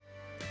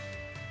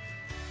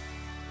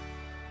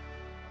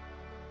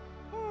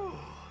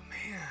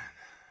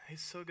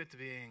It's so good to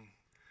be in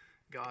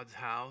God's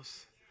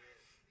house.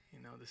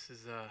 This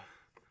is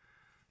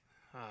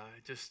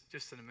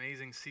just an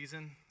amazing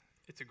season.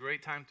 It's a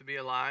great time to be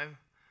alive.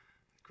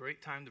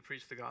 Great time to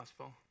preach the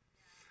gospel.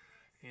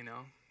 You know,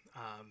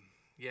 um,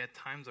 yeah,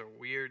 times are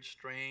weird,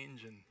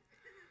 strange, and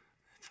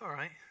it's all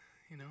right.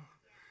 You know.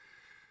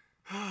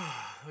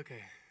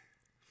 Okay.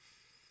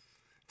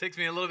 Takes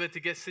me a little bit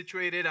to get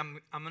situated. I'm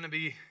going to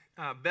be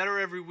better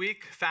every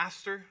week,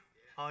 faster.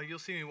 You'll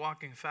see me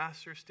walking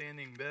faster,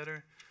 standing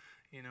better.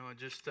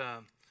 Just a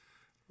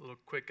little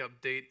quick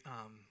update.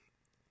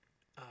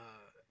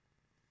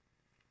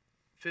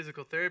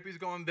 Physical therapy is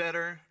going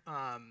better.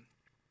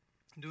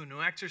 Doing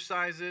new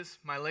exercises.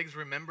 My legs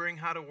remembering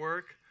how to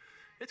work.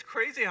 It's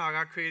crazy how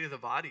God created the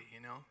body,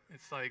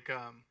 It's like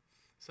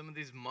some of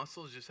these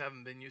muscles just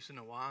haven't been used in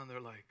a while, and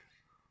they're like,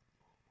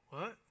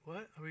 what?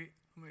 Are we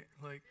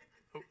like,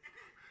 oh.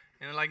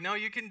 And they're like, no,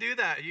 you can do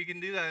that. You can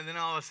do that. And then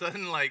all of a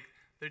sudden, like,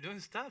 they're doing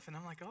stuff, and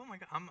I'm like, oh my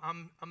God,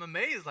 I'm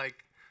amazed,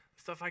 like,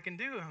 stuff I can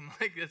do. I'm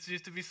like, it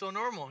used to be so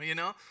normal,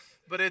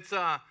 But it's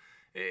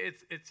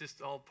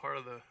just all part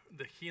of the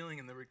healing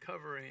and the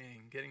recovery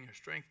and getting your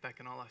strength back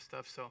and all that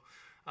stuff. So,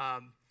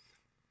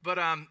 but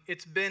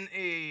it's been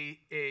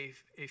a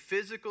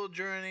physical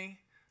journey,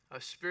 a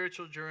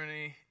spiritual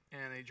journey,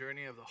 and a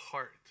journey of the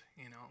heart,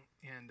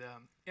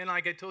 And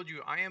like I told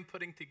you, I am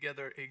putting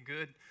together a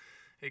good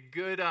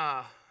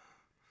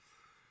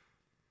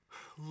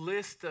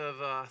list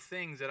of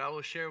things that I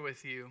will share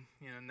with you,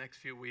 next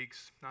few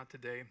weeks. Not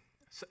today.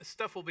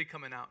 Stuff will be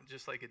coming out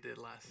just like it did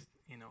last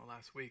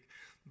week.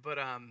 But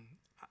I'm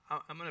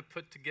going to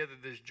put together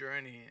this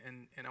journey,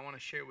 and I want to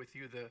share with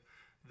you the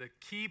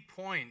key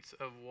points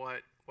of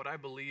what I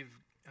believe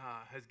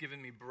has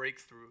given me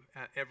breakthrough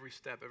at every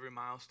step, every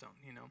milestone.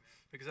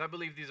 Because I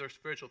believe these are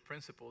spiritual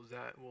principles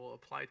that will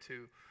apply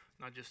to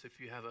not just if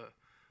you have a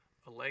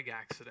leg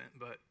accident,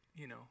 but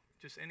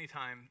just any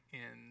time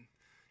in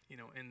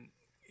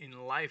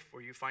life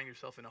where you find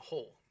yourself in a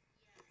hole,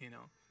 in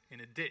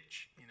a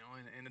ditch,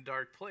 in a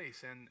dark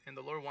place. And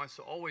the Lord wants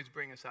to always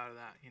bring us out of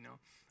that,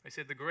 I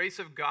said the grace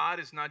of God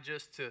is not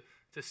just to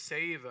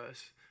save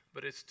us,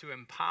 but it's to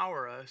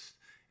empower us.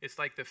 It's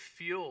like the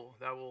fuel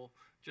that will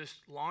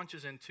just launch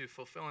us into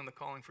fulfilling the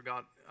calling for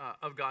God,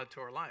 of God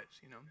to our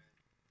lives,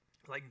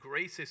 Like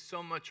grace is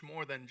so much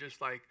more than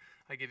just like,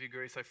 I give you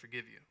grace, I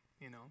forgive you,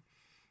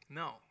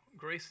 No,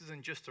 grace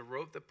isn't just a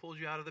rope that pulls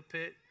you out of the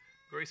pit.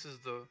 Grace is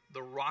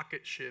the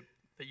rocket ship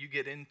that you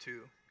get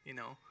into,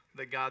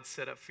 that God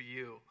set up for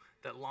you,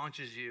 that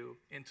launches you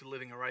into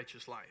living a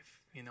righteous life,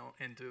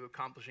 and to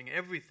accomplishing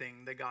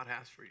everything that God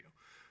has for you.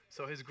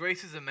 So his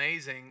grace is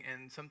amazing,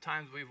 and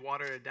sometimes we've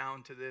watered it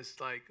down to this,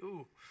 like,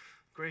 ooh,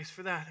 grace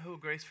for that, oh,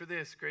 grace for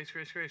this, grace,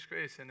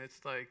 and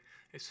it's like,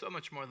 it's so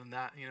much more than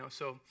that,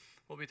 So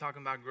we'll be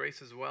talking about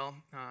grace as well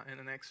in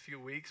the next few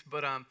weeks.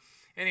 But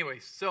anyway,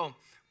 so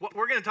what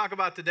we're going to talk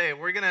about today,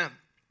 we're going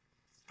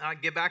to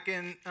get back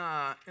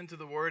into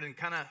the Word and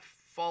kind of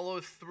follow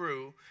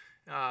through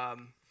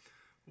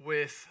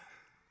with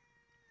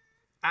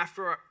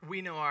after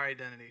we know our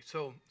identity.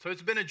 So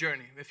it's been a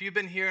journey. If you've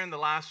been here in the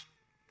last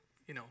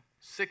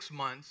 6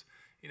 months,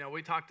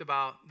 we talked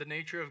about the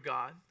nature of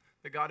God,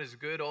 that God is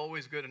good,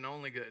 always good, and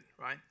only good,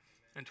 right?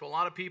 And to a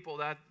lot of people,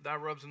 that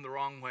rubs them the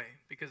wrong way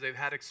because they've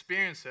had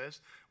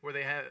experiences where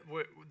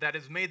that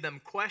has made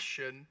them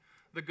question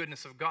the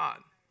goodness of God,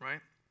 right?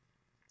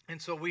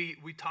 And so we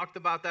talked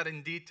about that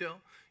in detail,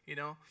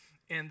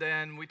 and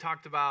then we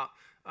talked about,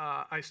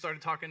 I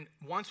started talking,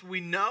 once we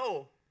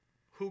know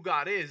who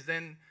God is,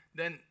 then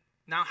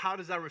now how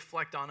does that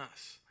reflect on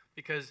us?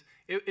 Because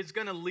it's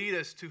going to lead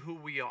us to who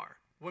we are.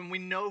 When we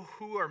know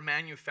who our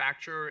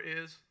manufacturer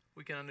is,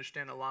 we can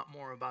understand a lot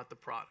more about the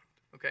product,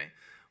 okay?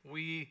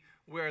 We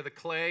are the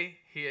clay,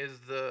 he is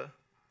the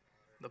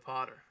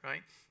potter,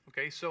 right?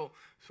 Okay, so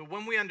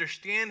when we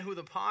understand who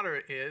the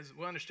potter is,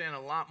 we understand a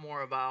lot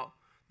more about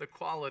the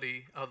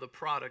quality of the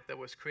product that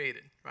was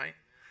created, right?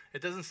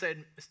 It doesn't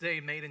say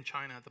made in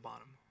China at the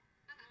bottom.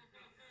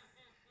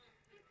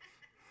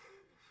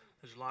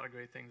 There's a lot of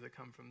great things that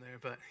come from there,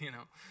 but,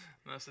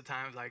 most of the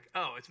time it's like,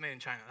 oh, it's made in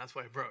China, that's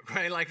why it broke,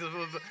 right? Like, that's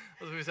what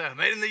we say,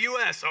 made in the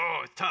U.S.,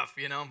 oh, it's tough,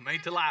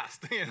 made to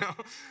last,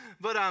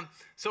 But,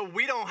 so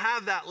we don't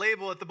have that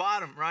label at the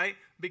bottom, right?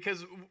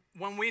 Because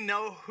when we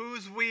know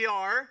whose we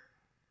are,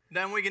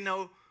 then we can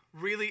know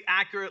really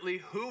accurately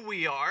who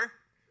we are,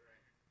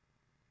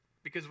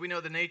 because we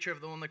know the nature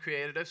of the one that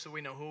created us, so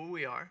we know who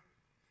we are.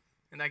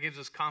 And that gives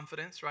us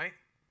confidence, right?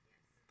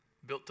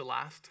 Built to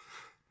last.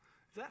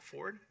 Is that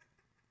Ford?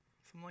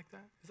 Something like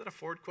that? Is that a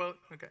Ford quote?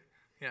 Okay.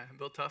 Yeah,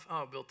 built tough.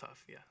 Oh, built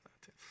tough. Yeah, that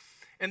too.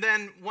 And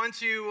then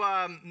once you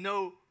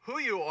know who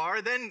you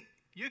are, then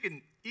you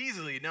can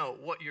easily know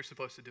what you're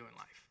supposed to do in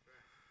life.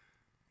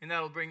 And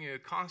that'll bring you a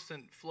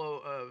constant flow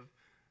of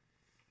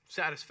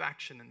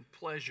satisfaction and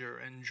pleasure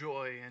and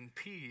joy and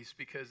peace,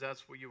 because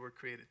that's what you were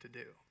created to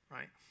do,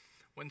 right?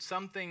 When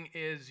something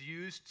is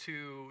used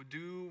to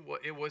do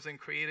what it wasn't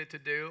created to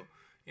do,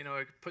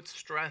 it puts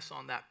stress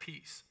on that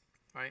peace,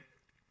 right?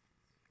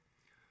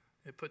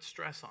 It puts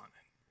stress on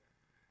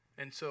it.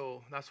 And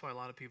so that's why a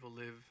lot of people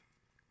live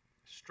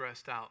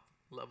stressed out,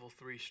 level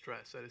 3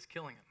 stress that is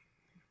killing them.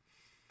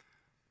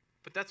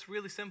 But that's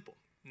really simple.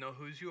 Know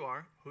who you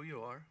are,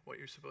 what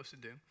you're supposed to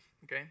do,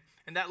 okay?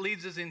 And that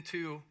leads us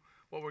into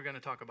what we're going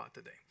to talk about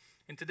today.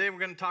 And today we're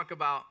going to talk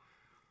about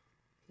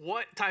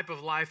what type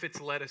of life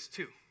it's led us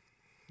to,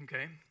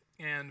 okay?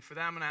 And for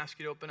that, I'm going to ask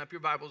you to open up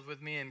your Bibles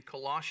with me in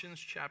Colossians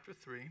chapter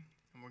 3,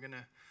 and we're going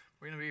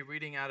to be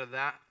reading out of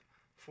that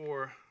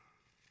for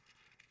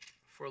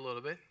a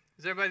little bit.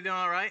 Is everybody doing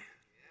all right?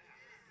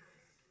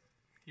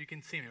 You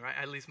can see me, right?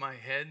 At least my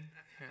head.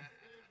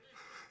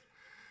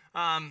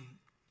 Yeah.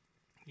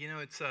 You know,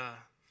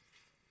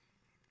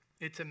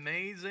 it's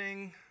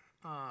amazing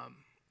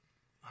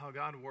how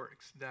God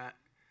works. That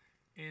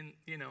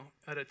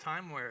at a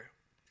time where,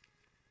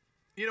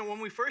 when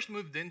we first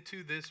moved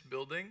into this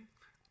building,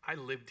 I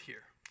lived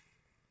here.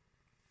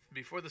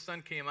 Before the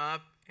sun came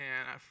up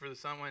and after the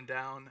sun went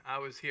down, I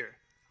was here.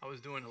 I was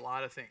doing a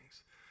lot of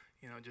things,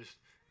 just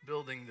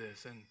building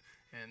this and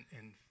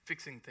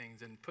fixing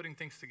things and putting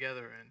things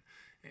together.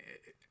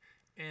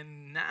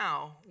 And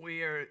now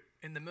we are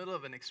in the middle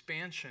of an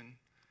expansion,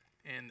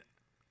 and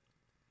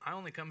I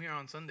only come here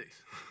on Sundays.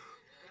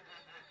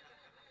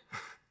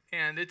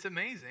 And it's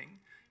amazing,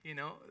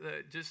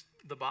 just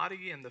the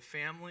body and the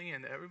family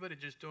and everybody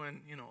just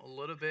doing, a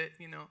little bit,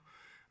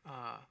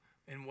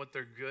 and what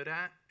they're good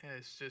at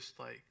is just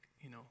like,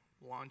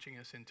 launching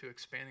us into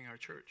expanding our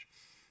church.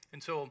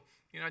 And so,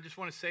 I just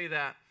want to say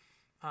that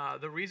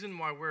the reason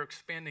why we're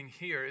expanding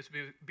here is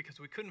because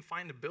we couldn't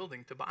find a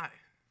building to buy.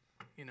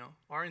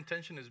 Our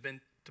intention has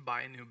been to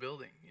buy a new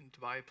building and to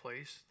buy a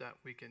place that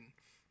we can,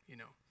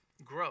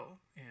 grow,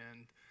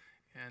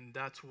 and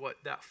that's what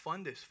that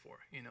fund is for.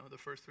 The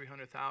first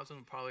 $300,000 will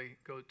probably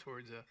go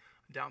towards a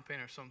down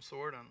payment of some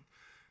sort,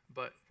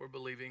 but we're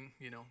believing,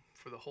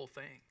 for the whole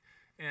thing,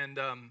 and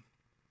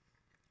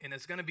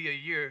it's going to be a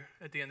year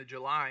at the end of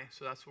July,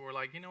 so that's where we're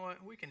like,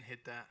 we can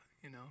hit that,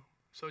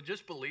 So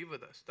just believe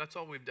with us. That's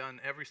all we've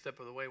done every step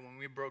of the way. When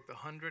we broke the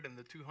 100 and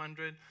the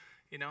 200,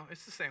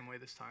 it's the same way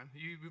this time.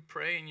 You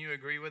pray and you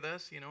agree with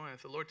us, and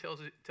if the Lord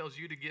tells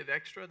you to give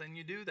extra, then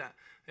you do that.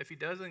 If He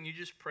doesn't, you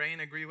just pray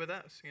and agree with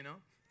us,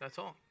 That's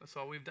all. That's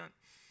all we've done.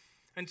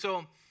 And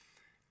so,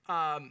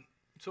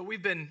 so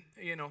we've been,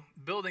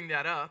 building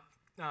that up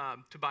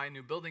to buy a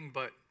new building,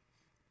 but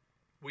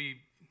we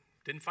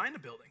didn't find a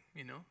building,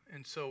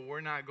 And so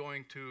we're not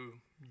going to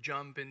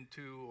jump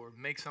into or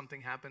make something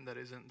happen that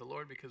isn't the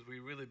Lord, because we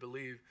really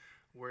believe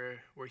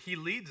where He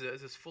leads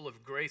us is full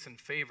of grace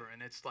and favor,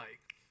 and it's like,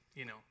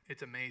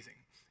 it's amazing.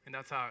 And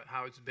that's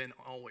how it's been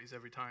always,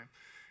 every time.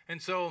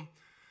 And so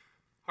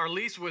our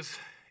lease was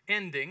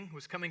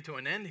coming to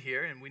an end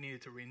here, and we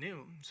needed to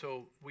renew.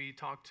 So we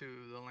talked to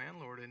the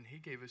landlord, and he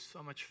gave us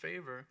so much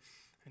favor.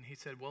 And he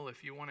said, well,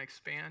 if you want to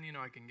expand,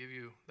 I can give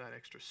you that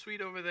extra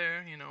suite over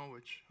there,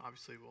 which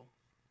obviously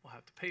we'll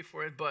have to pay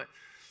for it. But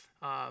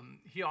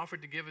he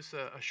offered to give us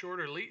a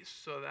shorter lease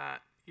so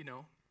that,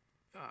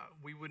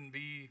 we wouldn't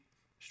be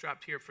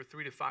strapped here for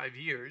 3 to 5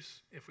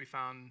 years if we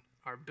found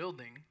our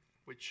building,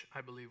 which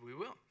I believe we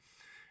will.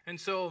 And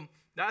so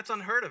that's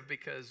unheard of,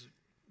 because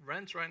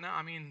rents right now,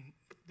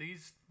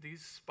 these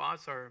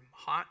spots are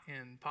hot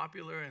and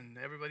popular, and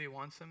everybody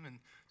wants them. And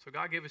so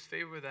God gave us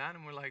favor with that,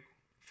 and we're like,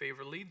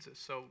 favor leads us.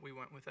 So we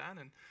went with that.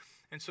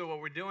 And so what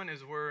we're doing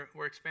is we're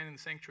expanding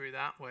the sanctuary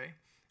that way.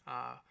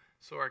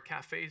 So our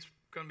cafe is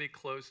going to be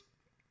closed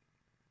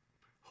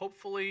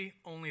hopefully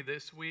only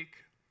this week,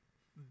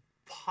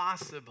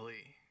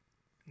 possibly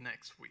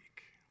next week.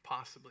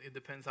 Possibly. It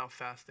depends how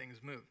fast things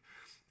move.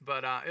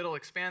 But it'll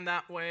expand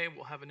that way.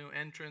 We'll have a new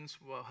entrance.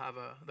 We'll have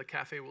the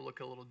cafe will look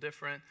a little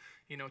different.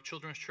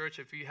 Children's church,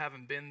 if you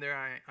haven't been there,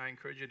 I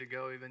encourage you to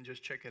go, even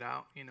just check it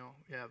out. We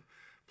have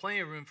plenty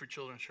of room for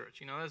children's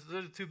church.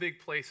 Those are two big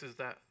places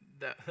that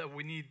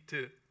we need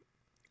to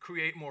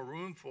create more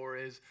room for,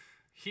 is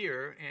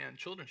here and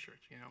children's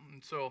church,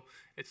 And so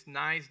it's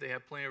nice. They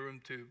have plenty of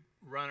room to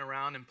run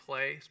around and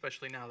play,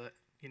 especially now that,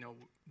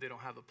 they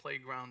don't have a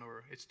playground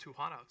or it's too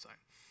hot outside.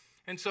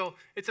 And so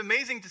it's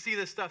amazing to see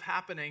this stuff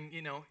happening,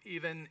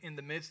 even in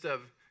the midst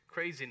of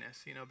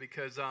craziness,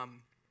 because,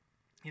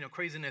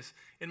 craziness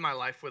in my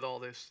life with all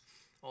this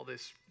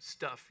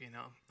stuff,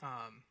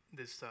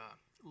 this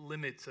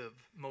limits of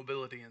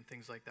mobility and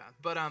things like that.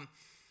 But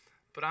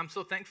I'm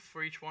so thankful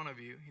for each one of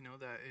you,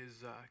 that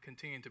is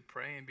continuing to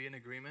pray and be in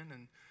agreement.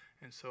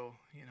 And so,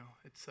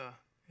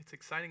 it's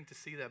exciting to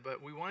see that.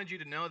 But we wanted you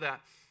to know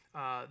that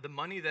the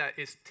money that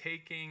is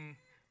taking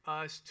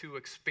us to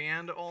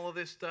expand all of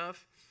this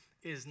stuff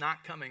is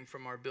not coming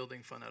from our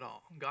building fund at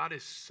all. God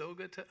is so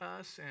good to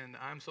us, and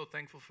I'm so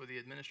thankful for the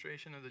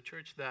administration of the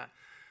church that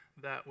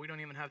we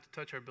don't even have to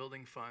touch our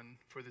building fund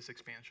for this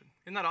expansion.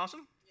 Isn't that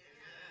awesome?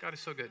 Yeah. God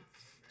is so good.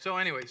 So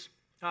anyways,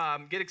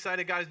 get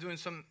excited. God's doing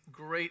some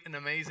great and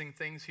amazing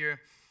things here,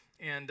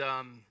 and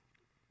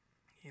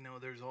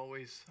there's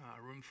always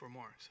room for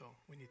more. So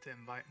we need to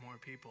invite more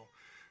people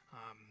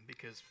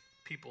because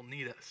people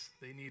need us.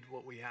 They need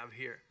what we have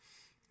here.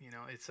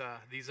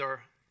 These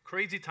are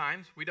crazy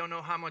times. We don't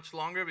know how much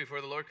longer before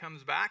the Lord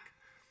comes back,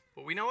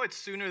 But we know it's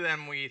sooner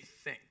than we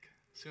think,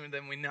 sooner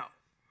than we know.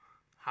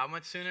 How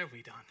much sooner?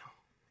 We don't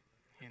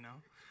know.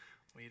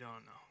 We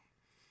don't know.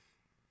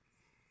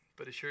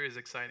 But it sure is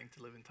exciting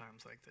to live in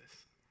times like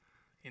this.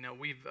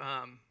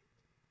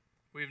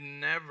 We've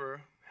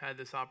never had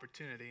this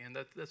opportunity, and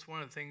that's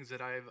one of the things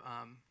that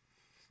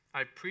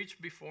I've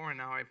preached before, and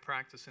now I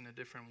practice in a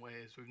different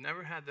ways. We've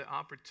never had the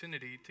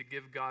opportunity to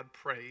give God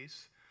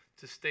praise,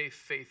 to stay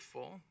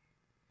faithful,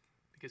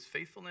 because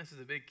faithfulness is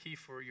a big key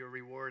for your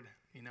reward,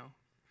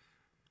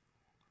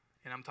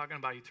 And I'm talking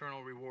about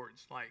eternal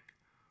rewards, like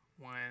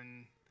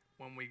when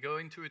we go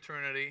into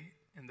eternity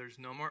and there's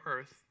no more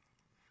earth,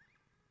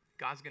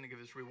 God's going to give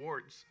us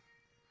rewards.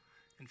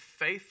 And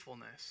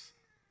faithfulness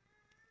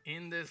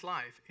in this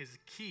life is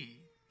key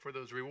for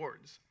those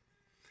rewards.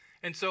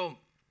 And so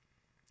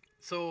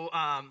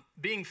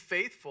being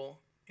faithful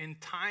in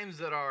times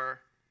that are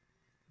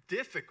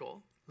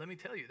difficult, let me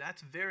tell you,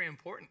 that's very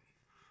important.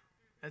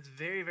 That's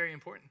very, very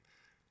important.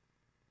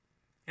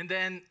 And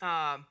then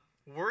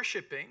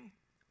worshiping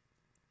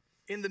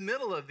in the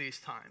middle of these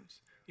times,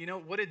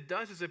 what it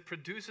does is it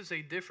produces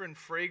a different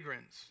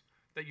fragrance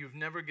that you've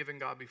never given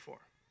God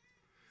before.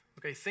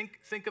 Okay,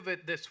 think of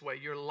it this way.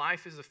 Your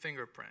life is a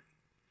fingerprint,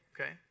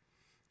 okay?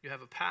 You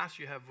have a past,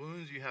 you have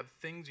wounds, you have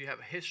things, you have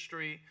a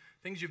history,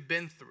 things you've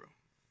been through,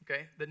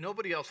 okay, that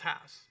nobody else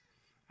has.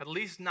 At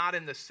least not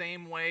in the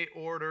same way,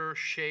 order,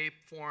 shape,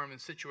 form, and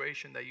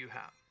situation that you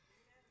have.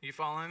 You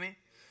following me?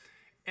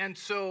 And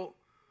so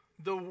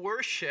the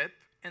worship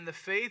and the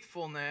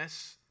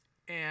faithfulness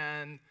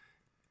and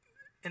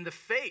the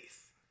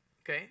faith,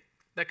 okay,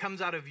 that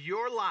comes out of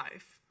your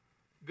life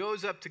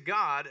goes up to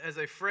God as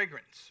a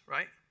fragrance,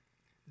 right?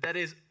 That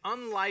is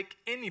unlike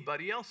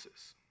anybody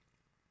else's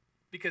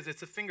because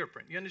it's a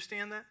fingerprint. You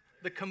understand that?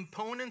 The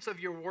components of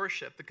your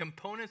worship, the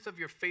components of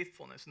your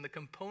faithfulness, and the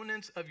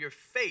components of your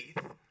faith,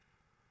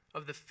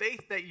 of the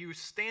faith that you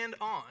stand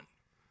on,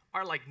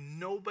 are like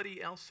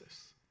nobody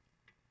else's.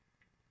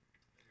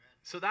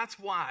 So that's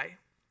why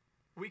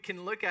we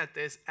can look at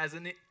this as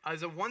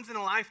a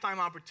once-in-a-lifetime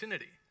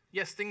opportunity.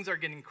 Yes, things are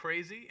getting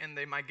crazy, and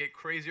they might get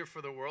crazier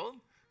for the world,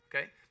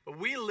 okay? But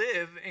we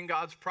live in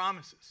God's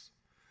promises.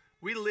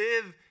 We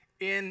live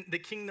in the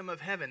kingdom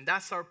of heaven.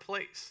 That's our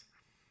place.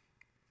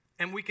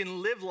 And we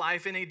can live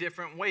life in a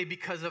different way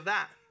because of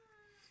that.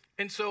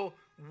 And so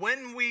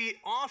when we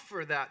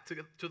offer that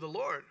to the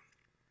Lord,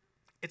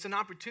 it's an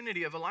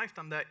opportunity of a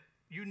lifetime that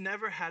you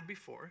never had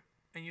before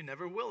and you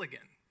never will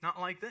again. Not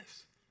like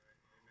this.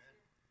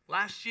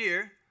 Last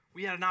year,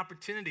 we had an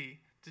opportunity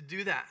to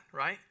do that,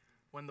 right?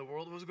 When the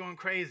world was going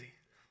crazy.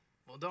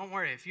 Well, don't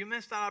worry. If you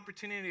missed that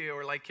opportunity,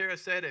 or like Kara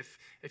said,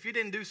 if you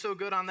didn't do so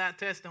good on that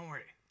test, don't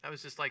worry. That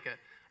was just like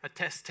a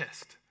test,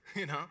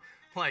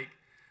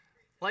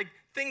 Like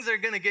things are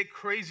going to get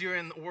crazier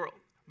in the world.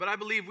 But I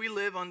believe we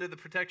live under the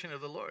protection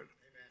of the Lord. Amen.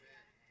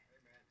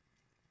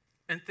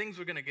 And things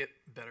are going to get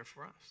better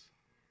for us.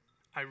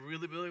 I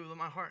really believe with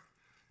my heart.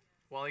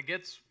 While it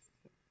gets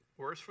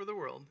worse for the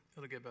world,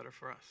 it'll get better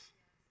for us.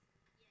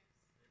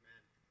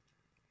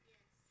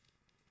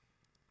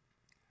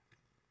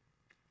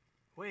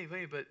 Wait,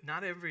 but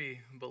not every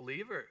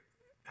believer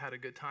had a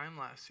good time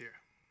last year,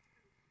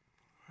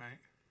 right?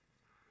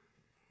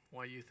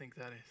 Why do you think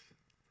that is?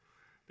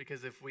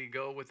 Because if we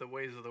go with the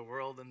ways of the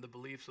world and the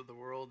beliefs of the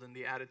world and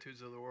the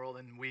attitudes of the world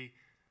and we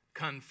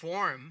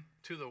conform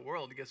to the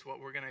world, guess what?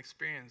 We're going to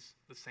experience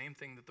the same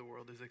thing that the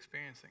world is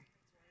experiencing,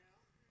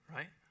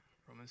 right?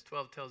 Romans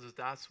 12 tells us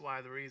that's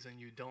why the reason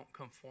you don't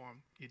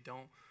conform, you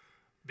don't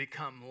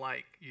become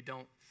like, you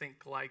don't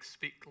think like,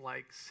 speak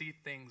like, see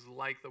things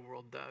like the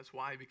world does.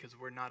 Why? Because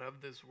we're not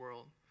of this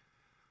world.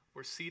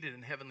 We're seated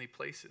in heavenly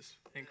places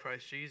in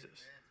Christ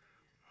Jesus.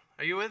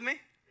 Are you with me?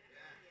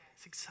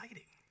 It's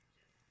exciting.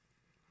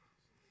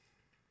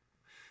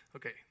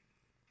 Okay,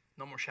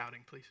 no more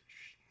shouting, please.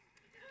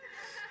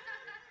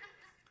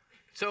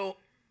 So,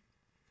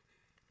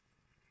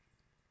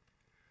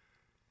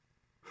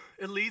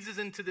 it leads us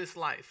into this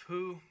life.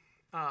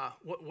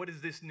 What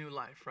is this new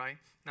life, right?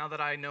 Now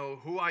that I know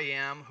who I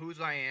am, whose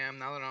I am,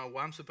 now that I know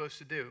what I'm supposed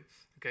to do,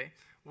 okay?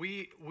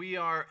 We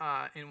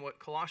are in what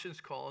Colossians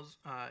calls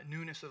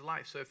newness of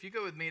life. So if you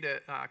go with me to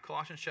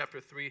Colossians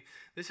chapter 3,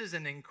 this is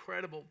an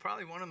incredible,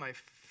 probably one of my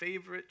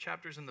favorite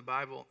chapters in the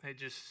Bible. It's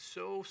just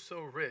so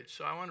rich.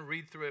 So I want to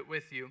read through it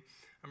with you.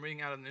 I'm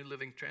reading out of the New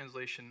Living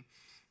Translation.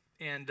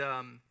 And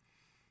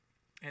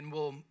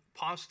we'll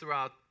pause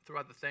throughout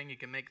the thing. You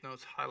can make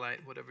notes,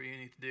 highlight, whatever you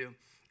need to do.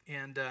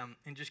 And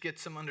just get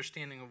some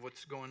understanding of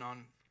what's going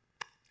on.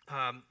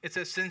 It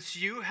says, since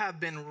you have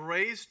been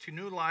raised to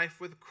new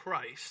life with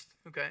Christ,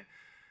 okay?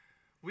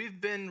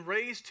 We've been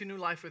raised to new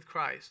life with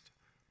Christ,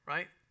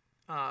 right?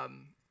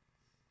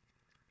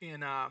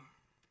 In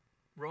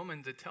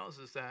Romans, it tells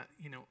us that,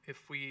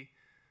 if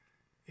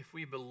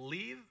we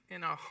believe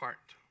in our heart,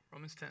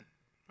 Romans 10,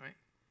 right?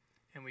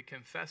 And we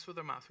confess with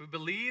our mouth.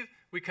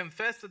 We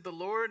confess that the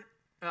Lord,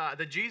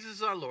 that Jesus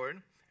is our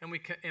Lord, and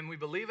we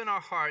believe in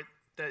our heart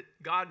that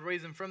God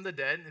raised him from the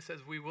dead, and it says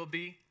we will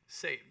be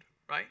saved,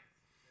 right?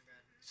 Amen.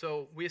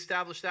 So we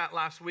established that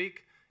last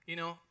week,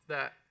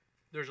 that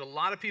There's a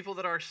lot of people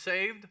that are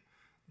saved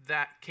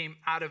that came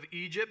out of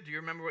Egypt. Do you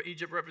remember what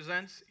Egypt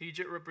represents?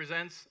 Egypt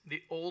represents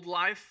the old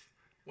life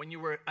when you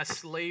were a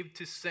slave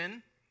to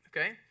sin,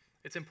 okay?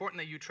 It's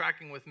important that you're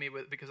tracking with me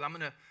because I'm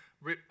going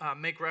to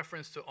make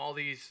reference to all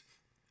these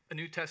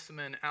New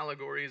Testament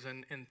allegories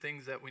and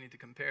things that we need to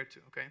compare to,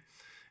 okay?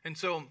 And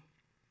so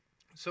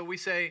we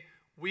say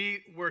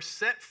we were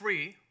set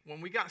free. When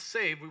we got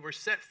saved, we were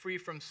set free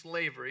from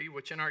slavery,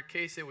 which in our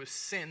case, it was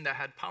sin that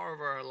had power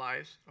over our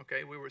lives,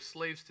 okay? We were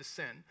slaves to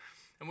sin.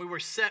 And we were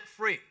set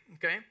free,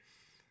 okay?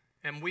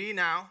 And we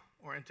now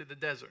are into the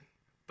desert.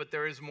 But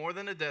there is more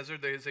than a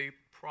desert. There is a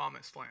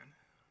promised land,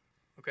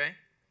 okay?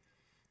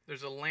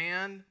 There's a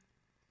land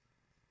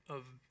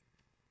of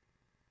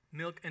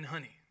milk and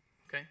honey,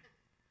 okay?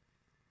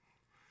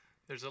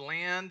 There's a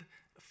land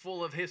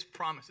full of his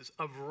promises,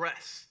 of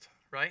rest,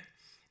 right?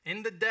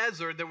 In the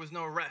desert, there was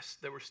no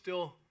rest. They were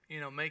still,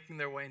 making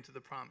their way into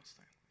the promised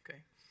land, okay?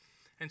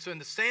 And so in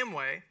the same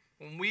way,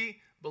 when we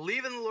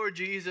believe in the Lord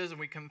Jesus and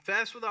we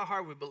confess with our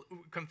heart, we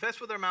confess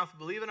with our mouth,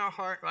 believe in our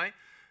heart, right,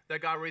 that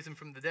God raised him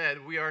from the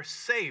dead, we are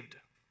saved.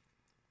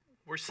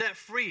 We're set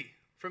free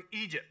from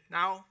Egypt.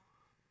 Now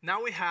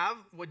we have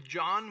what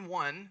John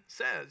 1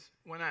 says.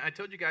 When I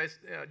told you guys,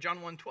 John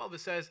 1:12,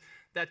 it says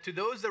that to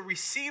those that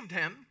received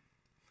him,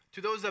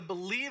 to those that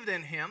believed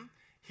in him,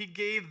 he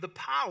gave the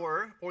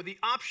power or the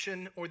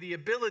option or the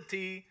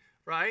ability,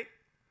 right,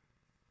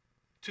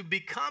 to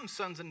become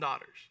sons and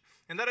daughters.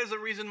 And that is the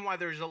reason why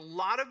there's a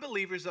lot of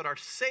believers that are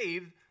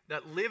saved,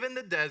 that live in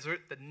the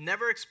desert, that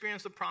never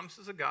experience the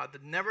promises of God,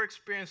 that never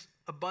experience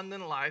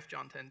abundant life,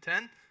 John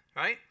 10:10,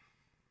 right?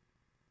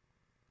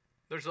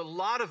 There's a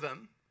lot of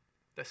them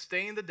that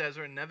stay in the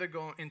desert and never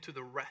go into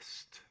the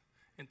rest,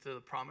 into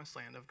the promised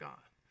land of God,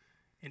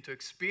 into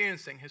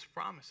experiencing his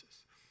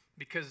promises,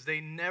 because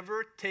they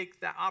never take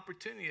that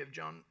opportunity of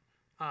John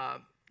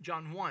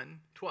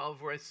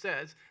 1:12, where it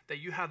says that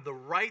you have the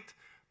right,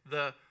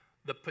 the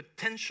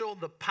potential,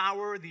 the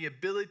power, the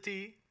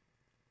ability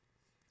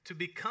to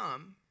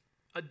become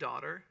a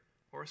daughter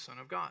or a son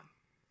of God.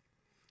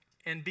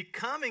 And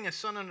becoming a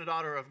son and a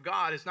daughter of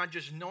God is not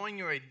just knowing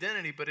your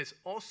identity, but it's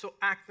also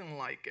acting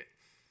like it.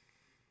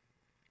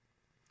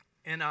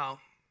 And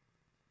I'll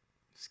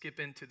skip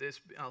into this.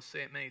 I'll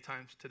say it many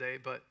times today,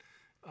 but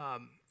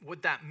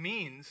what that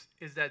means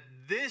is that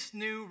this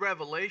new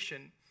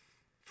revelation,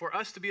 for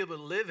us to be able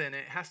to live in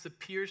it, has to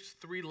pierce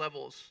 3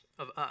 levels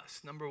of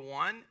us. Number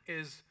 1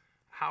 is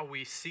how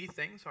we see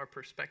things, our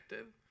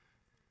perspective.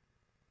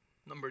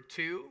 Number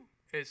 2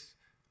 is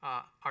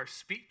our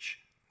speech,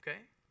 okay?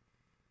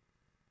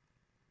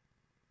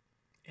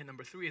 And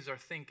number 3 is our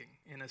thinking.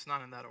 And it's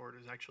not in that order.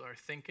 It's actually our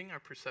thinking, our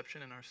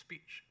perception, and our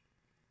speech,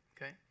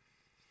 okay?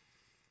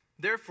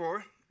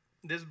 Therefore,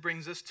 this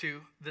brings us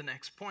to the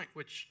next point,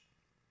 which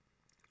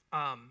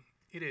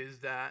it is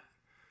that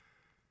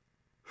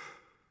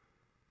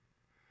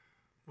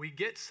we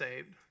get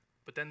saved,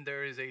 but then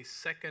there is a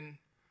second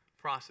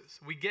process.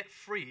 We get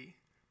free,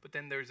 but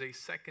then there's a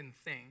second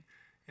thing,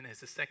 and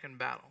it's a second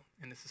battle.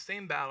 And it's the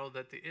same battle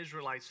that the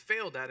Israelites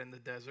failed at in the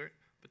desert,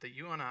 but that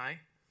you and I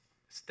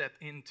step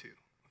into,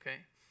 okay?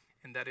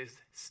 And that is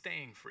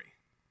staying free,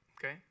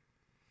 okay?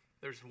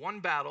 There's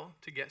one battle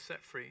to get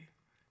set free,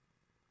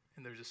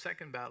 and there's a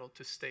second battle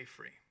to stay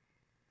free,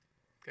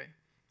 okay?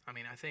 I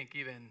mean, I think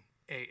even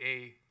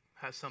AA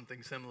has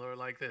something similar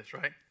like this,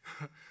 right?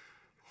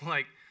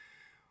 Like,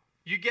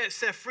 you get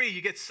set free,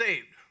 you get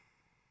saved.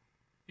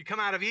 You come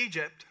out of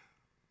Egypt,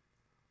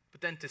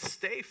 but then to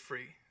stay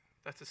free,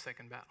 that's the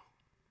second battle,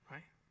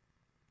 right?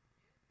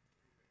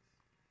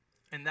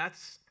 And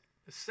that's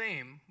the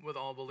same with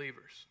all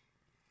believers.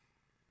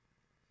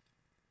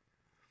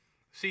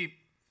 See,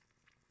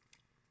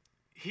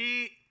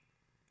 he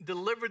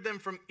delivered them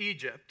from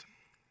Egypt,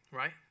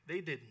 right? They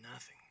did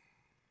nothing.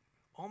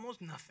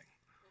 Almost nothing.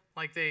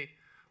 Like they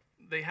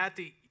had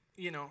to,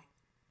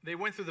 they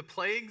went through the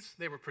plagues.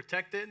 They were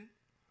protected.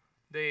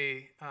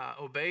 They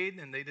obeyed,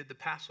 and they did the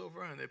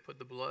Passover, and they put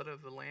the blood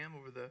of the lamb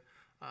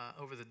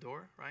over the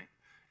door, right?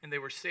 And they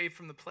were saved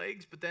from the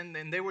plagues, but then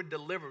they were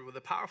delivered with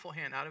a powerful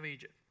hand out of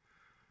Egypt.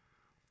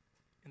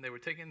 And they were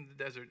taken to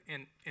the desert.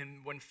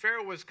 And when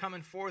Pharaoh was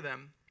coming for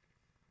them,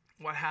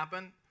 what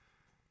happened?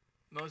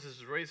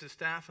 Moses raised his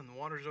staff, and the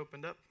waters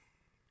opened up,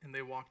 and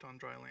they walked on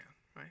dry land,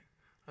 right?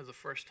 That was the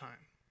first time.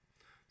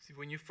 See,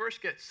 when you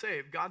first get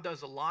saved, God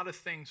does a lot of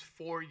things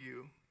for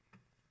you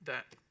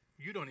that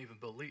you don't even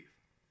believe,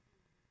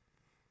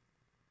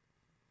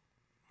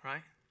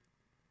 right?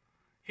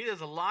 He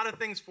does a lot of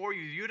things for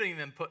you. You don't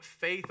even put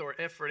faith or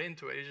effort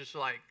into it. It's just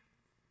like,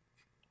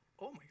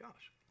 oh my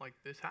gosh, like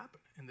this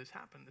happened, and this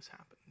happened, this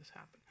happened, this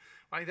happened.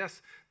 Right?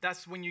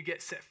 That's when you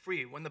get set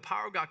free. When the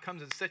power of God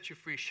comes and sets you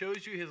free,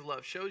 shows you his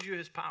love, shows you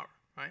his power,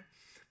 right?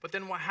 But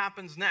then what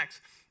happens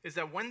next is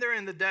that when they're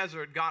in the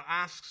desert, God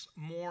asks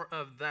more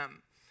of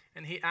them.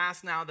 And he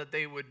asks now that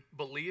they would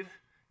believe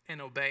and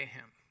obey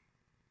him,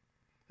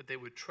 that they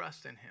would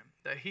trust in him,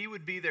 that he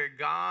would be their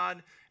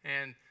God,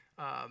 and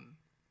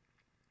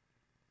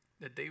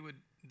that they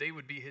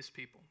would be his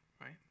people,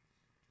 right?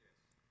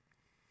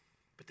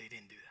 But they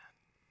didn't do that.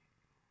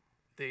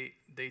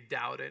 they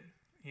doubted.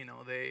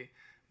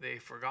 They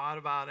forgot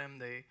about him.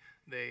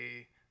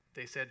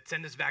 They said,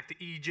 send us back to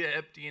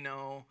Egypt.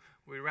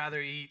 We'd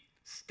rather eat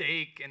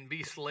steak and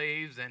be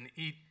slaves than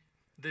eat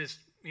this,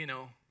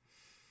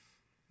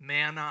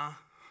 manna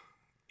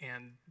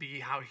and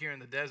be out here in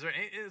the desert.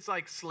 It's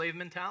like slave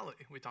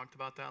mentality. We talked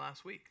about that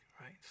last week,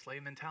 right?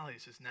 Slave mentality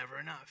is just never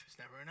enough. It's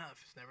never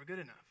enough. It's never good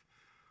enough.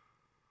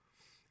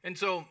 And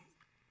so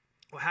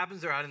what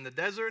happens, they're out in the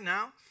desert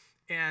now,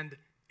 and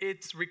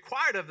it's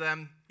required of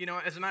them,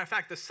 as a matter of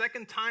fact, the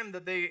second time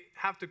that they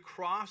have to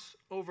cross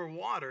over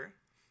water,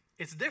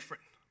 it's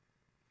different.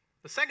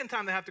 The second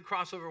time they have to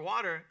cross over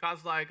water,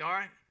 God's like, all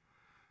right,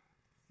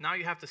 now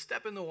you have to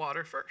step in the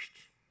water first.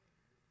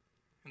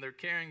 And they're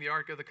carrying the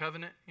Ark of the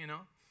Covenant,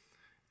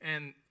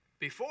 And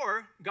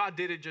before, God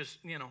did it just,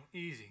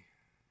 easy.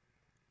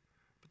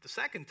 But the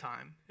second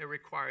time, it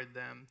required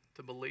them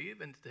to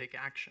believe and to take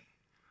action.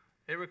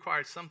 It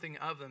required something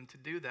of them to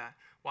do that.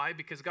 Why?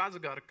 Because God's a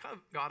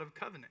God of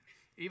covenant.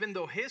 Even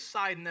though his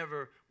side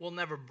will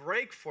never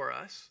break for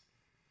us,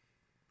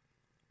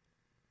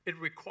 it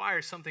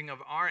requires something of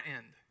our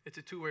end. It's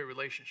a two-way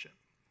relationship.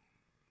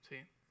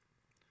 See?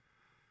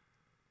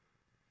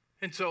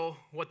 And so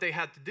what they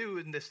had to do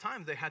in this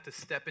time, they had to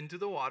step into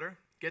the water,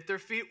 get their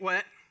feet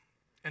wet,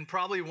 and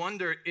probably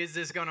wonder, is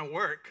this going to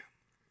work?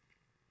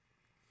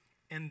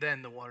 And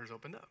then the waters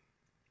opened up.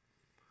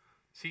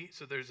 See,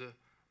 so the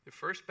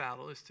first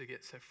battle is to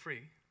get set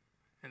free,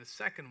 and the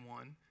second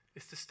one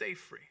is to stay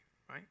free,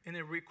 right? And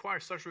it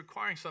starts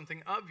requiring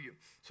something of you.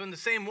 So in the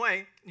same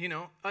way,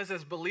 us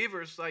as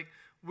believers, like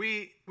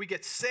we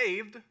get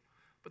saved,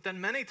 but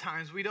then many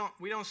times we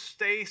don't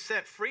stay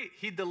set free.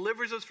 He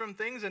delivers us from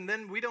things, and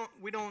then we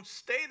don't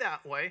stay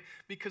that way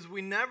because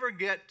we never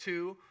get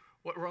to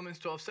what Romans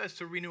 12 says,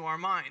 to renew our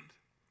mind.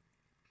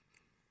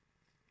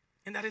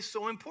 And that is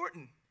so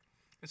important.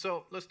 And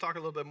so let's talk a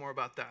little bit more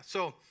about that.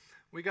 So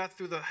we got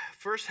through the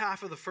first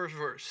half of the first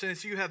verse.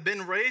 Since you have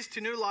been raised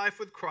to new life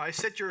with Christ,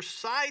 set your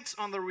sights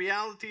on the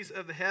realities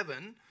of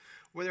heaven,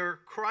 where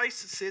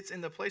Christ sits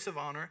in the place of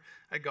honor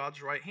at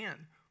God's right hand,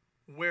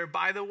 where,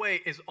 by the way,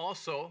 is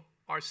also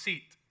our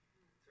seat.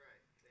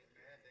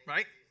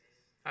 Right?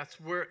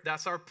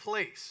 That's our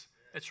place.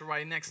 It's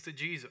right next to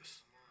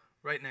Jesus,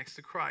 right next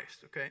to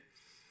Christ, okay?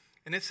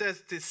 And it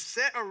says to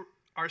set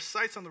our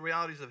sights on the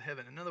realities of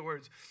heaven. In other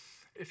words,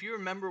 if you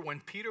remember when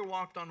Peter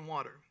walked on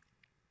water,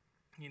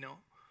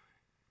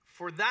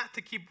 for that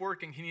to keep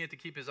working, he needed to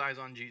keep his eyes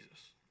on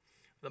Jesus.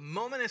 The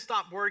moment it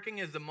stopped working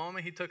is the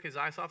moment he took his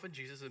eyes off of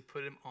Jesus and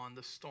put him on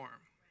the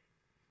storm,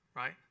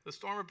 right? The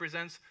storm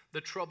represents the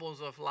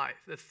troubles of life,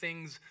 the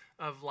things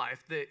of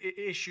life, the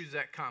issues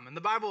that come. And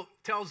the Bible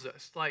tells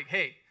us, like,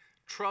 hey,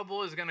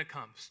 trouble is going to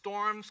come.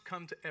 Storms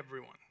come to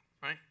everyone,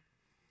 right?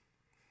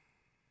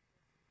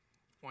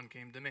 One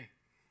came to me,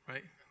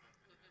 right?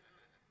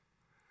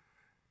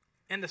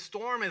 And the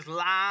storm is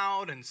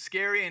loud and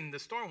scary, and the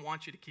storm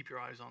wants you to keep your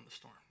eyes on the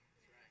storm.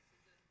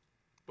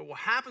 But what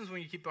happens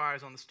when you keep your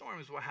eyes on the storm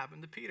is what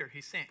happened to Peter.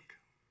 He sank.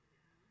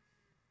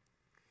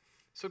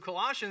 So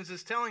Colossians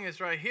is telling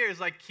us right here, is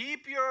like,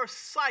 keep your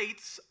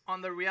sights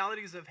on the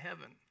realities of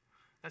heaven.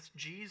 That's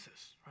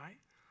Jesus, right?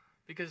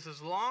 Because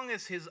as long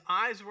as his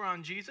eyes were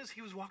on Jesus,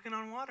 he was walking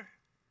on water.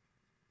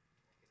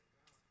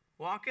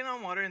 Walking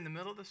on water in the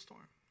middle of the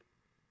storm.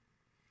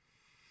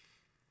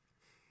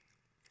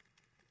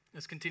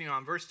 Let's continue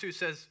on. Verse 2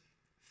 says,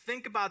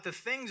 think about the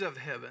things of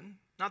heaven,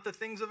 not the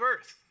things of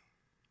earth.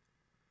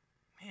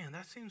 Man,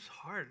 that seems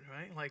hard,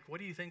 right? Like, what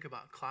do you think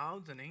about?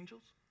 Clouds and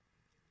angels?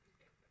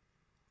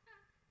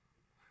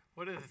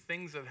 What are the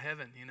things of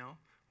heaven,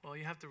 Well,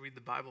 you have to read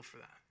the Bible for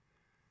that.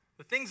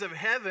 The things of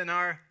heaven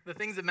are the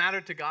things that matter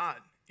to God.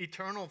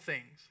 Eternal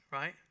things,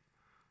 right?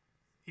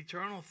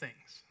 Eternal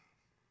things.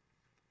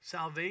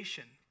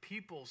 Salvation,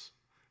 people's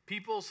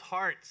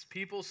hearts,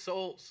 people's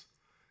souls.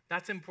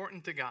 That's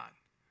important to God.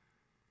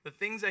 The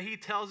things that he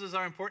tells us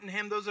are important to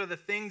him, those are the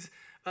things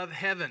of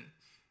heaven,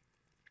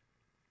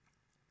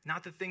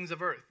 not the things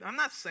of earth. I'm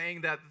not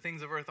saying that the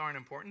things of earth aren't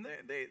important.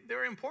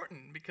 They're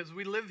important because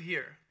we live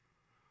here.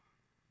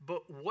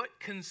 But what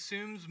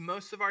consumes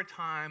most of our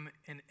time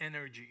and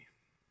energy?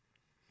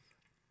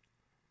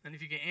 And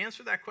if you can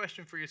answer that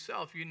question for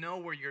yourself, you know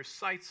where your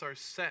sights are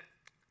set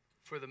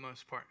for the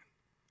most part.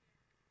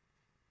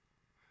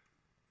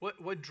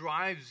 What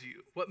drives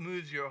you? What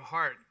moves your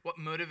heart? What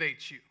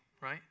motivates you,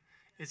 right?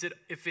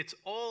 If it's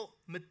all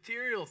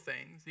material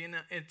things,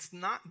 it's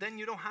not, then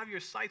you don't have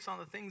your sights on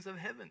the things of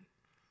heaven.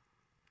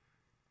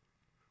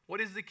 What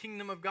is the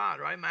kingdom of God,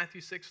 right? Matthew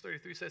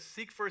 6:33 says,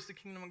 seek first the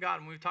kingdom of God.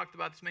 And we've talked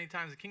about this many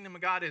times. The kingdom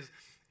of God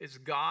is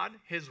God,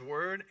 his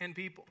word, and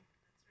people.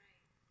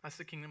 That's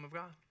the kingdom of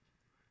God.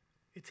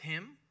 It's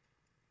him,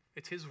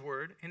 it's his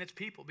word, and it's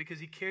people, because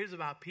he cares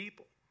about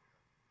people.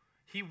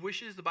 He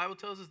wishes, the Bible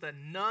tells us, that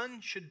none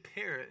should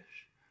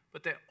perish,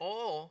 but that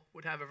all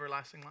would have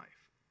everlasting life.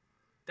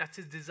 That's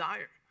his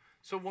desire.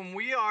 So when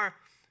we are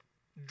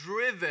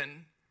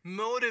driven,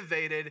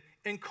 motivated,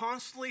 and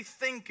constantly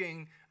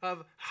thinking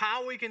of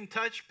how we can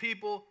touch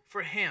people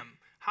for him,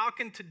 How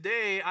can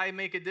today I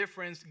make a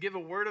difference, give a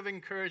word of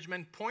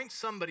encouragement, point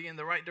somebody in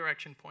the right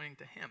direction, pointing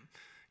to him?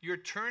 You're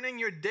turning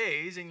your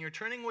days and you're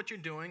turning what you're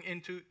doing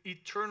into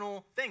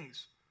eternal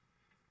things.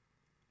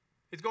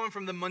 It's going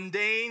from the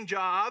mundane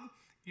job,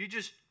 you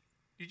just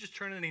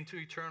turn it into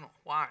eternal.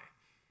 Why?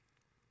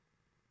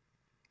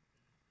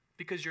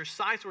 Because your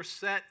sights were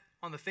set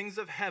on the things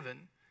of heaven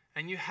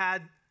and you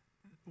had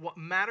what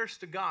matters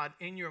to God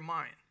in your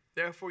mind.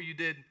 Therefore, you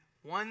did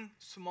one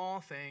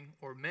small thing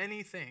or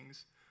many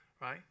things,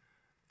 right,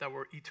 that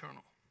were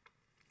eternal.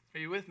 Are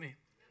you with me?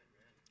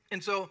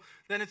 And so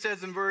then it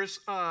says in verse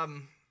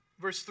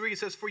 3, it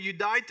says, for you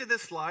died to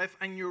this life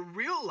and your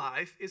real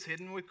life is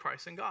hidden with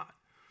Christ in God.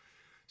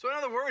 So in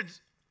other words,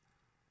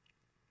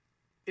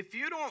 if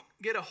you don't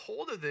get a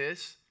hold of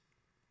this,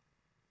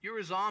 you're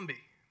a zombie.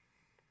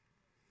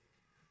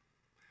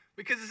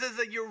 Because it says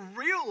that your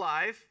real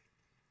life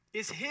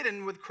is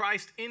hidden with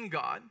Christ in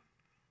God.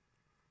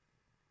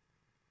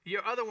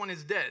 Your other one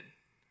is dead.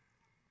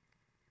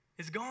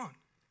 It's gone.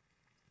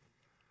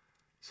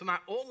 So my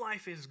old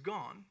life is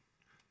gone.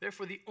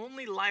 Therefore, the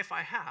only life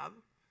I have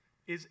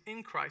is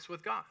in Christ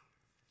with God.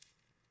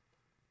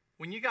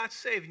 When you got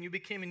saved and you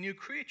became a new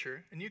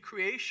creature, a new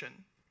creation,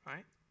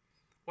 right?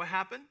 What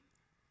happened?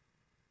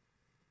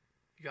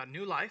 You got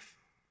new life.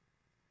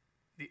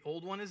 The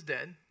old one is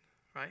dead,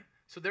 right?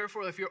 So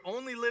therefore, if you're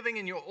only living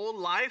in your old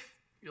life,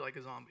 you're like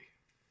a zombie.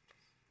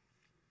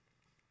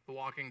 The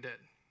Walking Dead.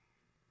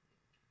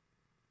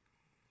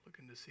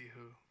 Looking to see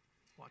who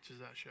watches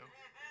that show.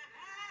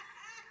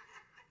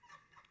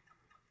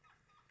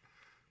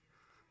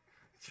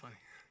 It's funny.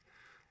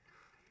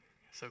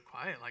 So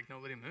quiet, like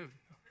nobody moved.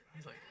 I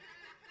was like,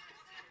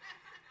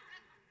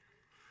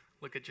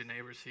 look at your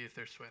neighbors, see if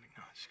they're sweating.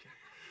 No, just kidding.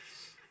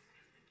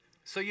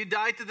 So you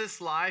died to this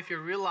life.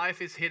 Your real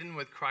life is hidden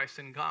with Christ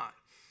in God.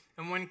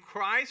 And when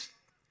Christ,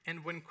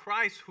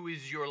 who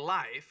is your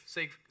life,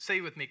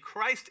 say with me,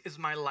 Christ is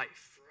my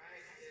life.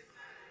 Christ is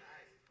my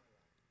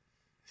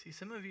life. See,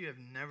 some of you have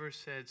never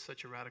said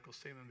such a radical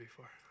statement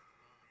before.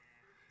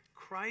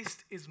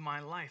 Christ is my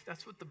life.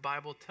 That's what the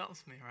Bible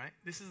tells me, right?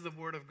 This is the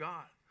Word of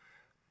God.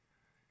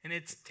 And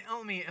it's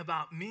telling me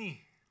about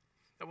me.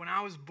 That when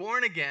I was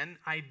born again,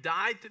 I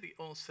died to the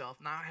old self.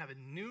 Now I have a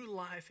new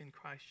life in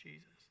Christ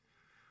Jesus.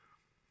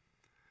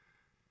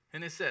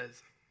 And it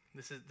says,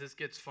 this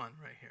gets fun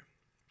right here.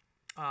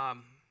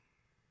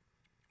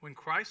 When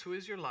Christ, who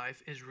is your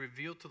life, is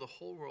revealed to the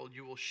whole world,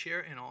 you will share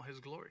in all his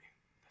glory.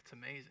 That's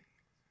amazing.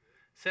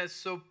 It says,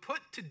 so put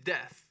to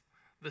death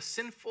the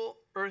sinful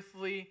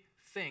earthly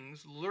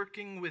things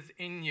lurking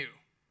within you.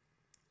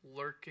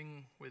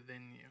 Lurking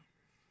within you.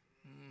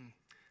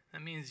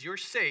 That means you're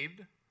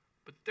saved,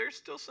 but there's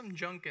still some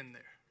junk in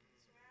there.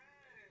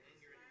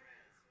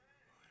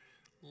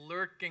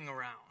 Lurking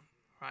around,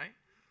 right?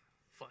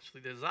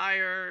 Fleshly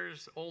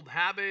desires, old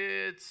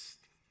habits.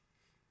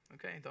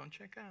 Okay, don't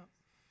check out.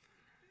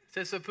 It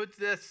says, so put to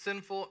death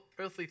sinful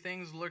earthly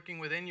things lurking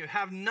within you.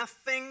 Have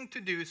nothing to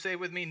do, say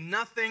with me,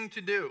 nothing to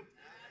do. Nothing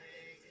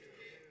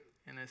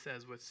to do. And it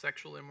says, with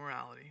sexual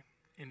immorality,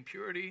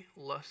 impurity,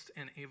 lust,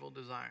 and evil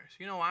desires.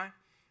 You know why?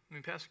 I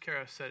mean, Pastor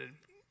Kara said it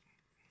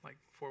like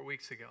 4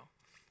 weeks ago.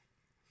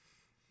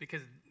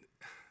 Because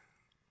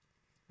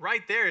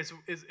right there is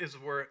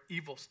where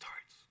evil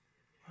starts,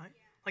 right?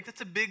 Like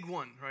that's a big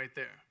one right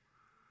there.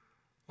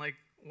 Like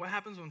what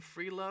happens when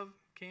free love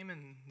came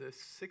in the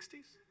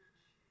 60s?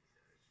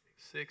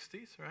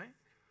 60s, right?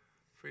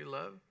 Free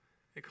love.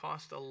 It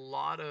caused a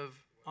lot of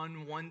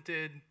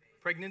unwanted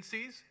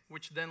pregnancies,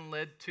 which then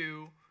led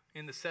to,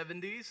 in the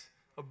 70s,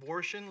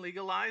 abortion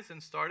legalized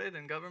and started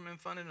and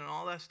government funded and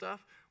all that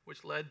stuff,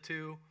 which led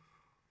to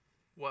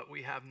what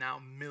we have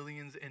now,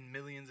 millions and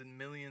millions and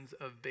millions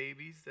of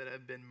babies that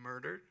have been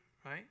murdered,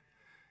 right?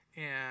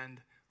 And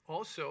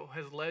also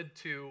has led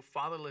to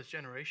fatherless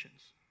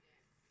generations.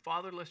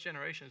 Fatherless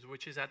generations,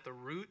 which is at the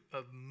root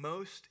of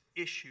most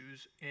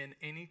issues in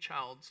any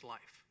child's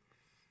life.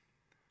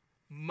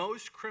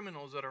 Most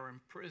criminals that are in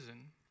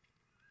prison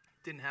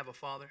didn't have a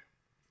father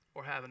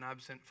or have an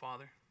absent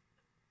father.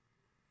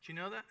 Do you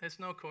know that? It's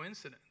no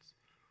coincidence,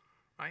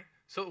 right?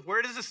 So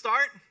where does it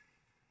start?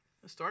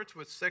 It starts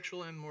with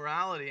sexual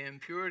immorality,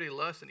 impurity,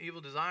 lust, and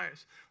evil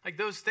desires. Like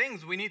those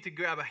things we need to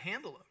grab a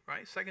handle of,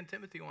 right? 2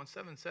 Timothy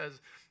 1:7 says,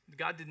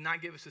 God did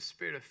not give us a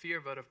spirit of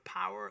fear, but of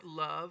power,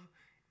 love,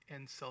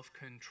 and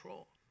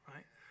self-control,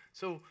 right?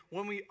 So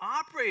when we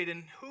operate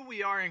in who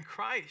we are in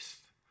Christ,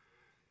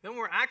 then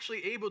we're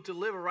actually able to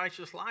live a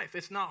righteous life.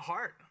 It's not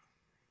hard.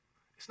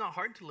 It's not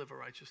hard to live a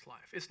righteous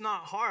life. It's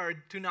not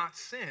hard to not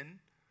sin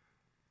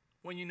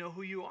when you know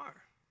who you are,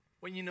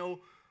 when you know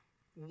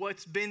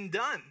what's been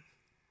done.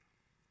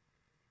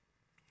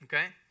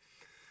 Okay?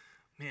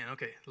 Man,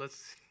 okay,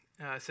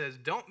 it says,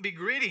 don't be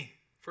greedy,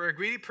 for a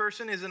greedy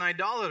person is an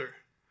idolater,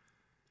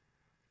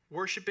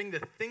 worshiping the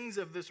things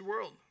of this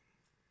world.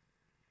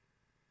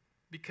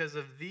 Because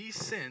of these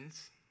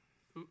sins,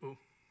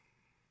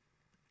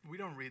 we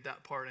don't read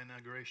that part in a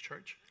Grace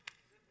Church.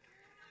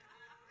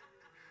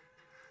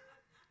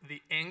 The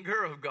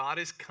anger of God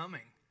is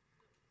coming.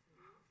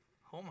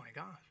 Oh my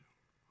gosh.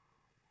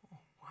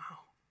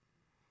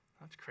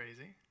 That's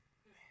crazy.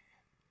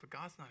 But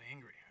God's not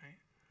angry, right?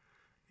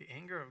 The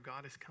anger of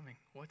God is coming.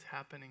 What's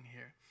happening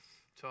here?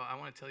 So I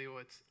want to tell you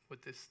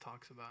what this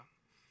talks about.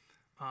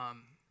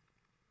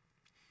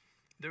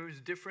 There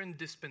is different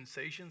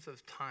dispensations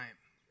of time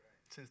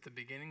since the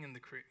beginning and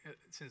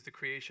since the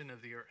creation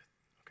of the earth.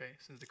 Okay,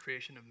 since the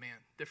creation of man,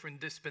 different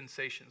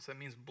dispensations. That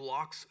means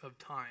blocks of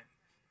time.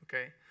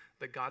 Okay,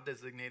 that God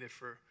designated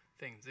for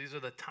things. These are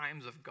the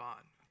times of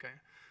God. Okay,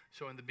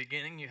 so in the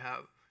beginning you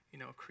have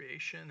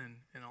creation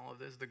and all of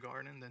this, the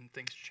garden. Then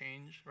things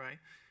changed, right?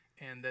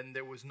 And then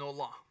there was no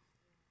law.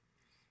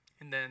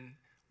 And then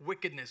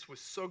wickedness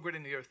was so great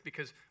in the earth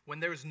because when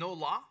there is no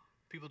law,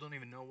 people don't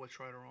even know what's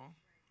right or wrong,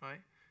 right?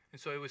 And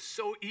so it was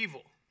so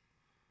evil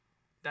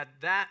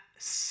that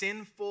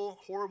sinful,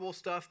 horrible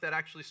stuff that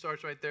actually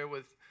starts right there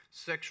with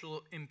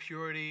sexual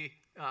impurity,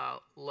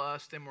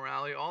 lust,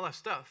 immorality, all that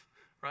stuff,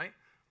 right?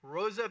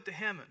 Rose up to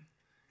heaven,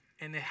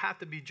 and it had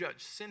to be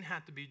judged. Sin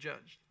had to be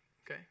judged,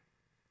 okay?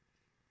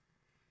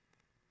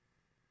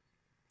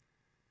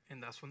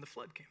 And that's when the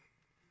flood came,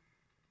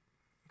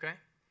 okay?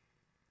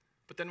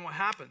 But then what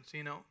happens,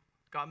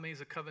 God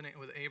makes a covenant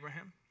with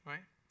Abraham,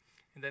 right?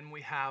 And then we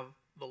have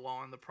the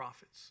law and the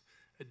prophets,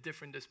 a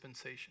different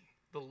dispensation.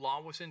 The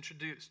law was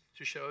introduced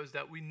to show us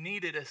that we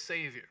needed a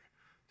Savior,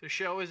 to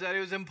show us that it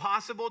was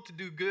impossible to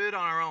do good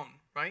on our own,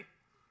 right?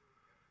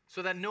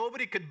 So that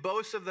nobody could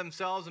boast of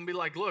themselves and be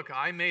like, look,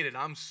 I made it.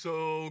 I'm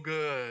so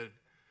good.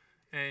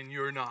 And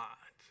you're not.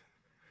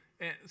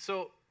 And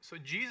so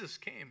Jesus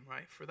came,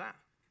 right, for that.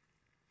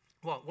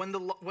 Well, when the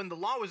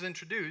law was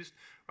introduced,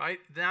 right,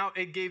 now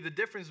it gave the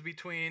difference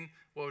between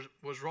what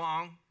was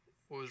wrong,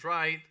 what was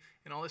right,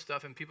 and all this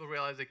stuff, and people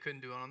realized they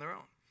couldn't do it on their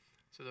own.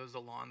 So there was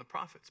the law and the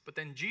prophets. But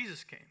then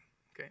Jesus came,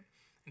 okay?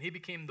 And he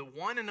became the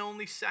one and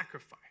only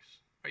sacrifice.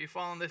 Are you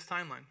following this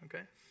timeline,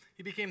 okay?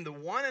 He became the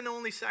one and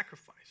only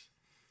sacrifice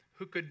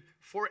who could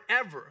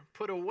forever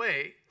put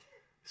away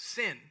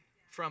sin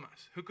from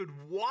us, who could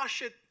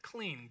wash it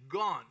clean,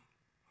 gone,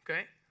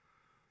 okay?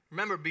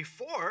 Remember,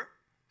 before,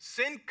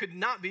 sin could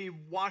not be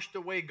washed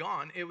away,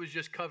 gone. It was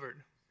just covered.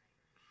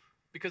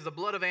 Because the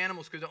blood of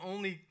animals could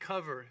only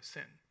cover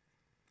sin.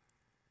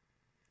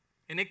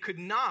 And it could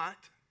not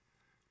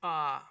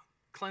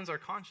cleanse our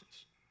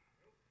conscience.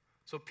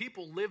 So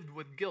people lived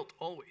with guilt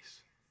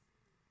always.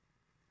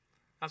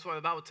 That's why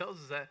the Bible tells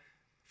us that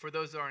for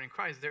those that are in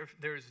Christ,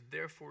 there is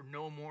therefore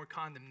no more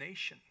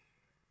condemnation.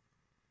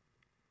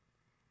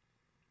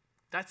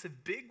 That's a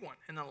big one.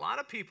 And a lot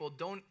of people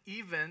don't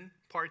even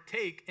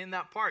partake in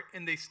that part.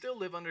 And they still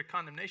live under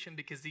condemnation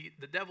because the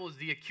devil is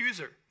the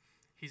accuser.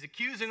 He's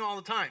accusing all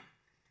the time.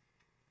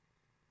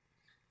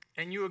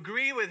 And you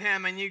agree with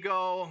him and you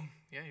go,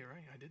 yeah, you're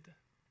right, I did that.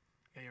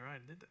 Yeah, you're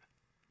right, I did that.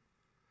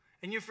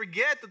 And you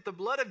forget that the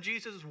blood of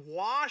Jesus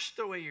washed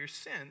away your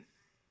sin,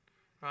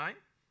 right?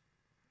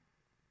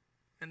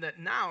 And that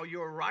now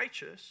you're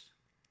righteous.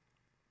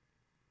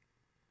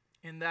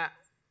 And that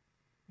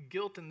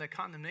guilt and that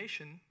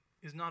condemnation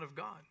is not of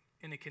God.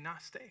 And it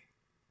cannot stay.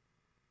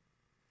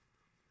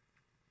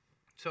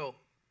 So,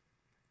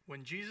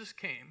 when Jesus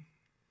came,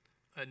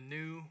 a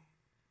new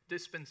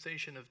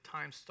dispensation of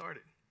time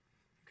started.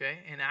 Okay?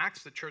 In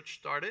Acts, the church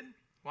started.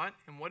 What?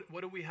 And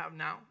what do we have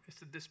now? It's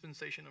the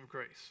dispensation of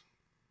grace.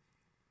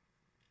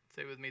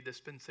 Say with me,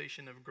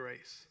 dispensation of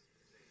grace.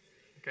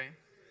 Okay?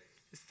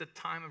 It's the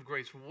time of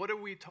grace. What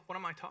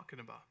am I talking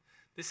about?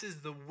 This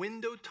is the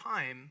window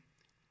time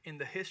in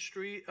the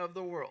history of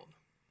the world.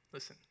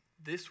 Listen,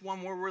 this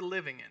one where we're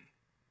living in,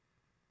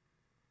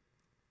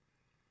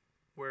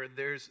 where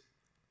there's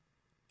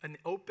an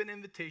open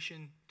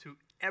invitation to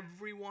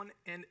everyone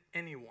and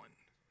anyone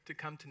to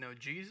come to know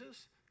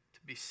Jesus,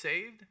 to be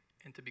saved,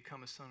 and to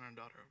become a son or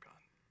daughter of God.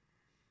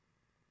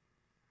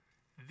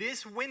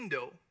 This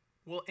window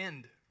will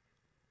end.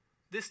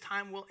 This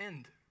time will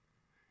end.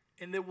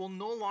 And there will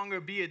no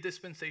longer be a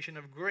dispensation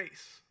of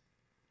grace.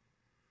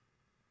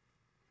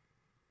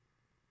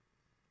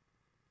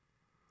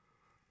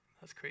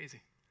 That's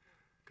crazy.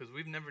 Because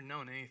we've never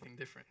known anything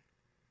different.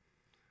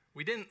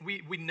 We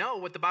know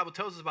what the Bible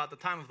tells us about the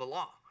time of the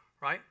law,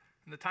 right?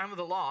 In the time of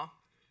the law,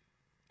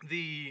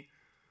 it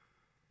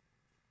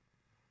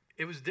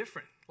was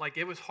different. Like,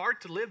 it was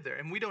hard to live there.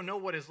 And we don't know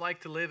what it's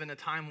like to live in a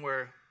time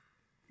where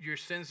your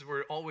sins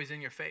were always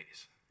in your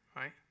face,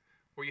 right?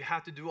 Where you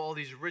have to do all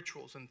these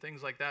rituals and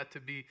things like that to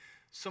be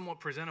somewhat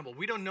presentable.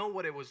 We don't know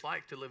what it was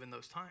like to live in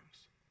those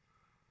times.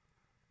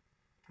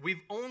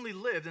 We've only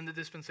lived in the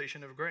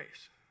dispensation of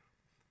grace.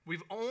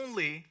 We've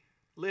only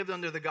lived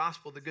under the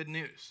gospel, the good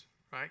news,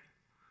 right?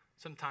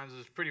 Sometimes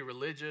it's pretty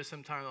religious,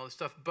 sometimes all this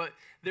stuff. But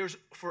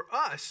for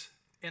us,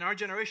 in our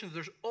generations,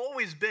 there's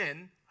always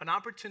been an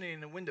opportunity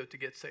and a window to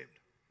get saved.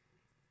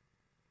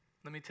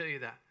 Let me tell you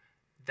that.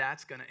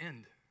 That's going to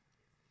end.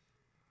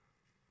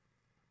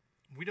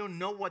 We don't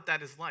know what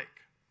that is like.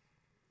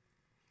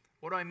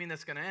 What do I mean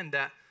that's going to end?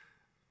 That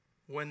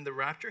when the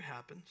rapture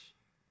happens,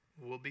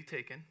 we'll be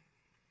taken,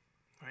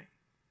 right?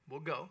 We'll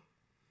go.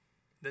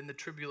 Then the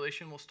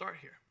tribulation will start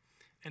here.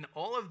 And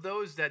all of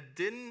those that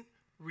didn't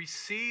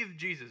receive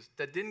Jesus,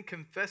 that didn't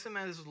confess him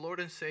as his Lord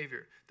and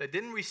Savior, that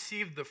didn't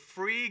receive the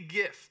free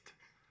gift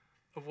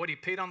of what he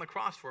paid on the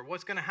cross for,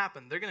 what's going to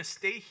happen? They're going to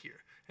stay here,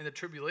 and the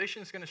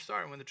tribulation is going to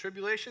start. And when the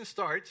tribulation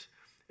starts,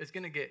 it's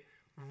going to get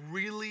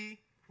really,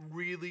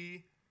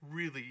 really,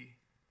 really,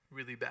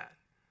 really bad.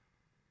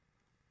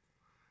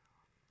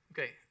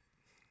 Okay,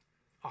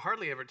 I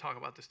hardly ever talk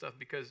about this stuff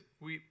because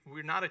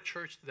we're not a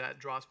church that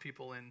draws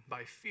people in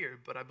by fear,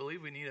 but I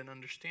believe we need an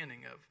understanding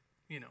of,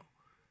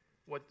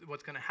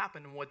 what's going to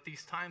happen and what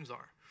these times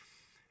are.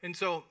 And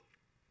so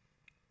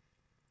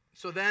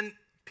then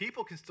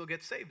people can still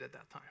get saved at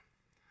that time.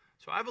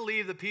 So I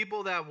believe the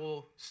people that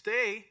will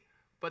stay,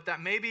 but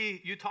that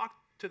maybe you talked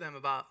to them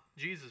about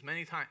Jesus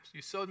many times,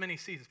 you sowed many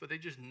seeds, but they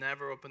just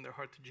never opened their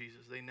heart to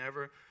Jesus. They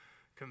never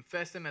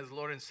confessed him as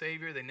Lord and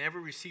Savior. They never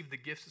received the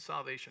gifts of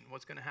salvation.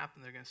 What's going to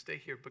happen? They're going to stay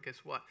here, but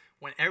guess what?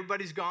 When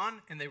everybody's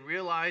gone and they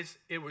realize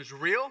it was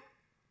real,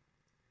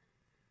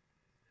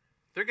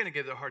 they're going to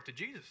give their heart to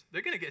Jesus.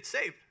 They're going to get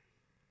saved.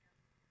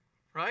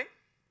 Right?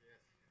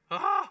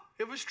 Yes.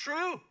 It was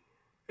true.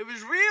 It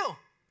was real.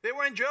 They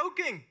weren't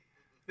joking.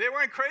 They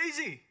weren't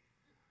crazy.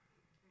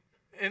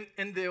 And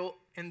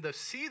the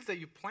seeds that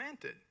you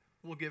planted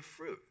will give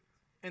fruit.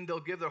 And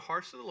they'll give their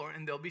hearts to the Lord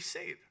and they'll be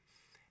saved.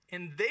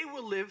 And they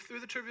will live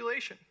through the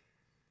tribulation.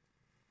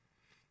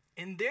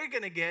 And they're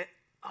going to get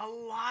a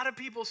lot of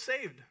people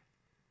saved.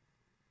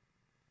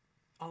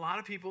 A lot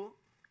of people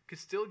could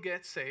still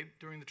get saved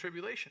during the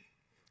tribulation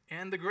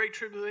and the great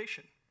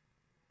tribulation.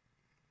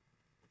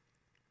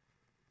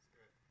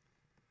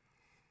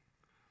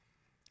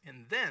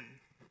 And then,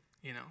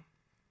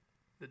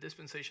 the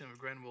dispensation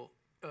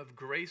of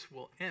grace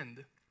will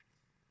end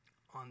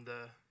on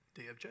the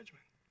day of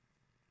judgment.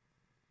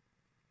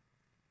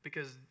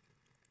 Because,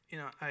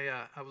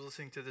 I was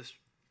listening to this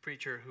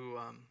preacher who,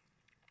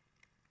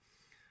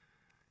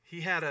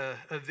 he had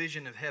a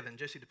vision of heaven,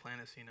 Jesse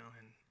Duplantis,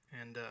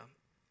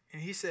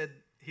 and he said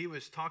he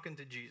was talking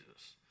to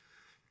Jesus.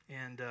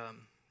 And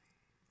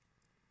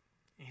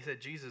he said,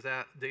 Jesus,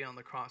 that day on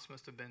the cross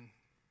must have been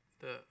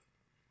the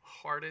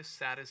hardest,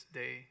 saddest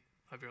day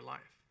of your life.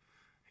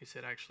 He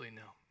said, actually,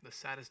 no. The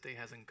saddest day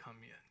hasn't come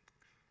yet.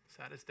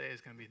 The saddest day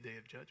is going to be the day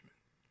of judgment.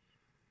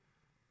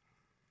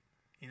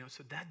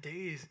 So that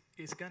day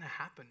is going to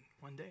happen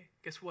one day.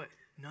 Guess what?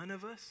 None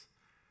of us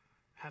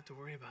have to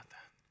worry about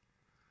that.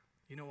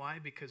 You know why?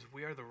 Because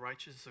we are the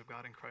righteousness of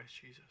God in Christ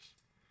Jesus.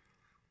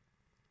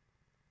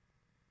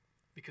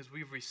 Because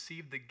we've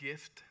received the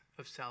gift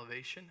of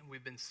salvation.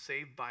 We've been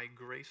saved by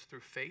grace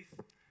through faith.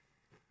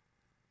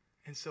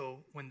 And so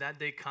when that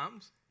day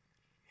comes,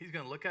 he's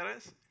going to look at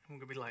us and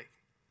we're going to be like,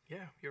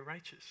 yeah, you're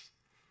righteous.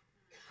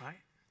 Right?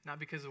 Not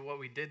because of what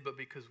we did, but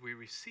because we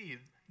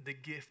received the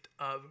gift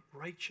of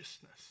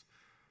righteousness.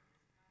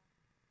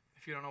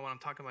 If you don't know what I'm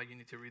talking about, you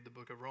need to read the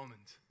book of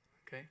Romans.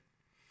 Okay?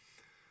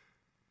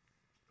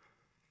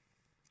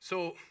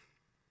 So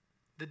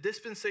the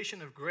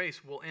dispensation of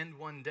grace will end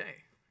one day.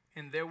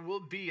 And there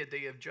will be a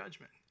day of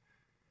judgment.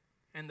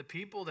 And the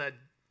people that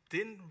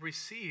didn't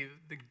receive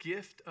the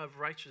gift of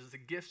righteousness, the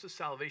gift of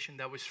salvation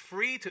that was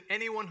free to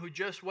anyone who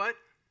just what?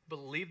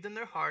 Believed in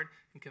their heart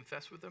and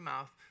confessed with their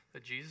mouth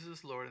that Jesus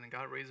is Lord and that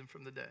God raised him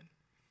from the dead.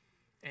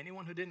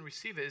 Anyone who didn't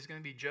receive it is going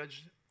to be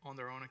judged on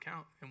their own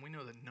account. And we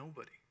know that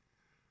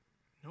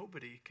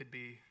nobody could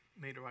be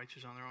made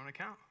righteous on their own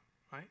account.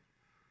 Right?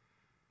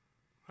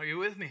 Are you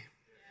with me? Yes.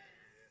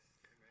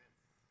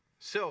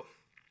 So,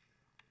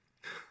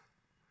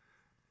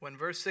 when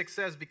verse 6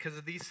 says, because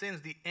of these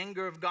sins, the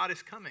anger of God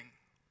is coming,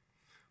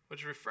 what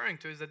it's referring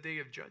to is the day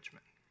of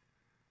judgment.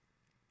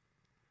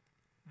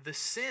 The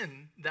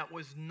sin that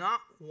was not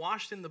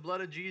washed in the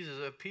blood of Jesus,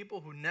 of people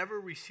who never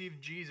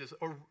received Jesus,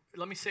 or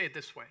let me say it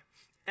this way,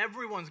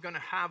 everyone's going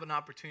to have an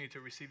opportunity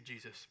to receive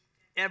Jesus.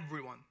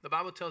 Everyone. The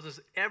Bible tells us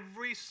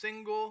every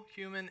single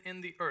human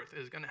in the earth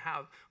is going to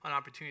have an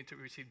opportunity to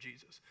receive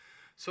Jesus.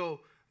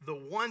 So the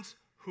ones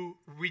who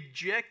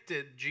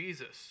rejected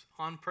Jesus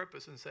on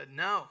purpose and said,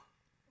 no,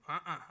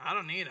 I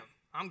don't need him.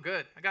 I'm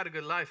good. I got a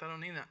good life. I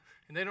don't need that.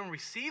 And they don't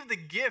receive the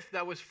gift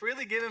that was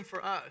freely given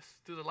for us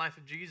through the life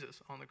of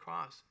Jesus on the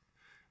cross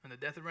and the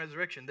death and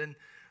resurrection. Then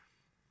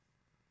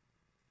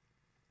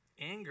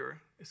anger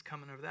is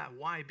coming over that.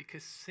 Why?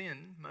 Because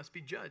sin must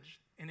be judged.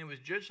 And it was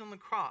judged on the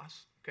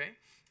cross, okay?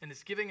 And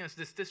it's giving us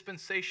this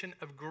dispensation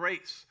of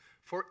grace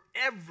for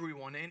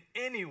everyone and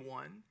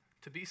anyone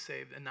to be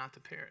saved and not to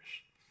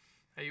perish.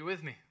 Are you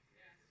with me?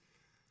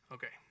 Yes.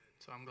 Okay.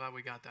 So I'm glad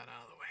we got that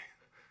out of the way.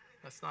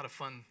 That's not a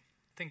fun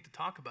thing to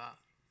talk about.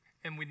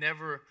 And we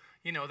never,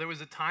 there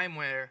was a time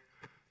where,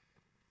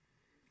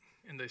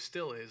 and there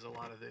still is a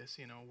lot of this,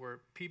 where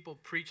people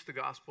preach the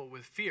gospel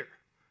with fear,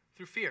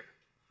 through fear,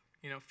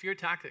 fear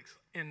tactics.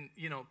 And,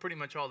 pretty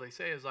much all they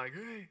say is like,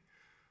 hey,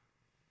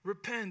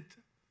 repent,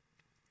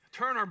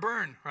 turn or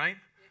burn, right?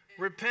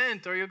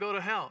 Repent or you'll go to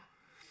hell.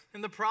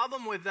 And the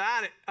problem with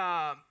that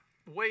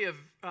way of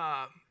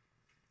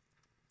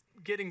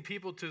getting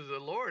people to the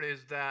Lord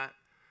is that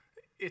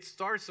it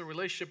starts the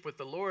relationship with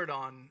the Lord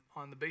on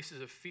the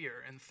basis of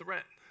fear and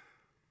threat.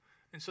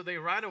 And so they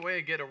right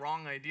away get a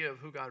wrong idea of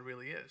who God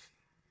really is.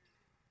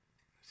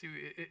 See,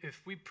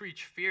 if we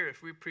preach fear,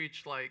 if we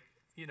preach like,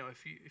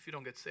 if you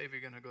don't get saved,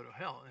 you're going to go to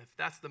hell. And if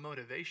that's the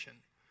motivation,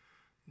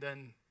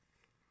 then,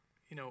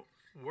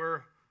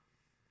 we're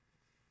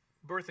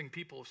birthing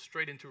people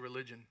straight into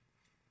religion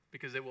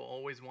because they will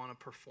always want to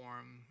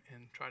perform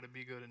and try to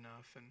be good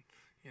enough and,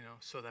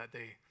 so that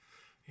they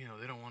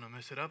don't want to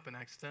mess it up and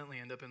accidentally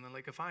end up in the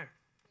lake of fire.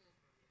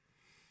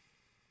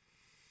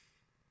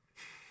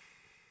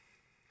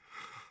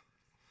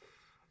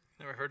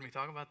 Never heard me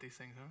talk about these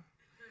things, huh?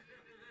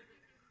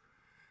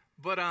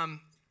 But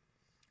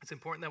it's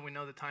important that we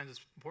know the times. It's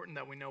important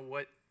that we know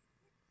what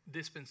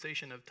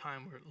dispensation of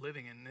time we're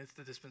living in. It's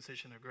the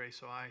dispensation of grace.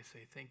 So I say,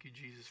 thank you,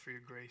 Jesus, for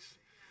your grace.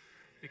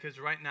 Because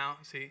right now,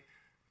 see,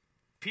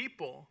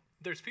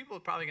 there's people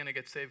probably going to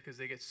get saved because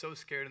they get so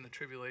scared in the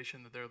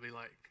tribulation that they'll be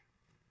like,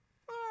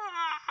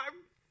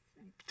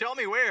 tell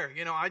me where,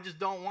 I just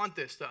don't want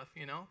this stuff,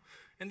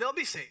 and they'll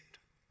be saved,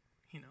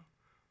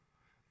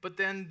 But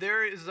then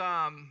there is,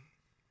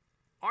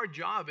 our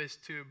job is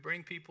to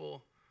bring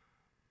people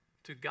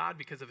to God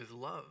because of his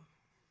love.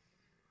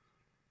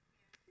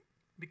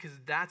 Because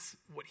that's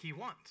what he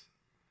wants.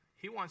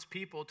 He wants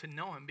people to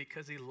know him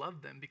because he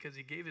loved them, because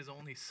he gave his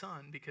only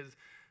son, because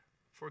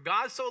for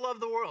God so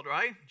loved the world,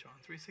 right? John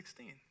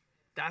 3:16.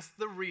 That's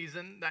the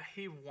reason that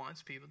he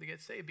wants people to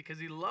get saved, because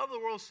he loved the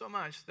world so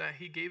much that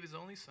he gave his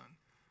only son.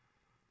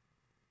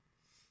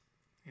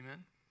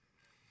 Amen?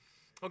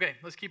 Okay,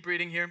 let's keep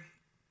reading here.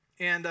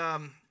 And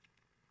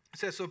it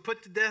says, so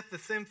put to death the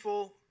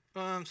sinful,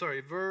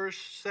 verse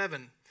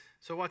 7.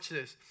 So watch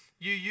this.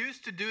 You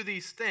used to do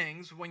these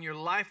things when your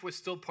life was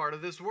still part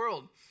of this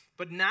world.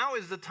 But now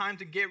is the time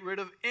to get rid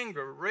of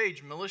anger,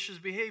 rage, malicious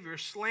behavior,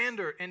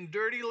 slander, and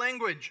dirty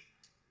language.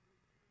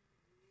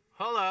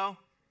 Hello.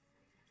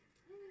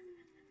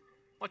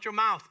 Watch your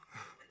mouth.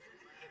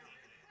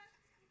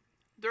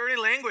 Dirty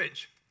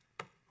language.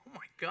 Oh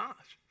my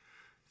gosh.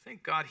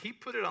 Thank God he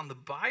put it on the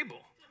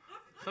Bible.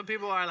 Some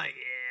people are like,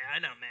 yeah,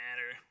 it don't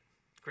matter.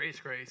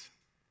 Grace.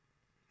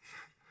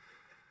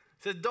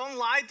 It says, don't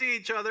lie to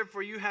each other,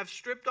 for you have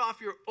stripped off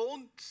your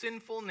old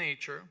sinful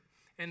nature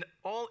and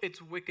all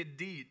its wicked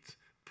deeds.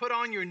 Put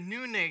on your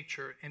new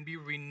nature and be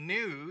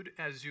renewed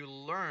as you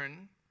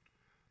learn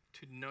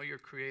to know your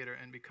Creator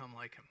and become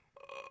like him.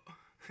 Oh.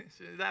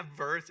 That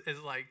verse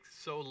is like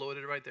so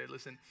loaded right there.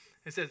 Listen,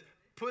 it says,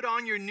 put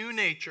on your new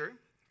nature.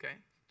 Okay,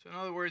 so in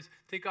other words,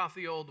 take off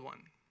the old one.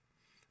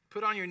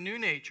 Put on your new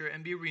nature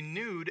and be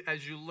renewed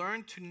as you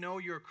learn to know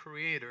your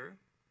Creator.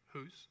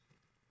 Whose?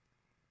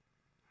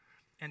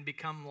 And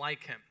become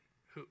like him.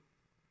 Who?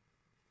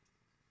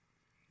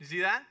 You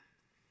see that?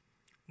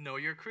 Know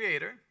your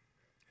Creator.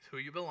 Is who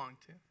you belong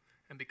to.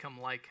 And become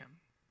like him.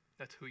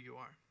 That's who you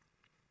are.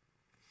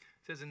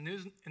 It says,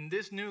 in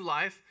this new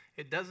life,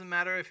 it doesn't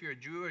matter if you're a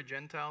Jew or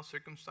Gentile,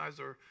 circumcised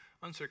or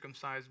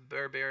uncircumcised,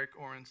 barbaric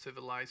or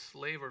uncivilized,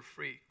 slave or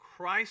free.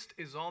 Christ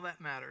is all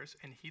that matters,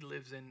 and he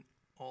lives in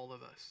all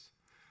of us.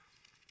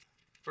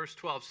 Verse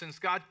 12, since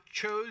God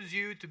chose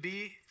you to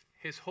be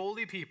his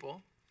holy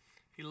people,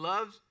 he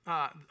loves,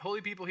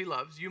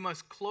 you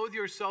must clothe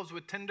yourselves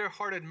with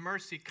tender-hearted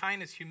mercy,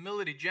 kindness,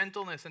 humility,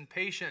 gentleness, and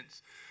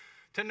patience.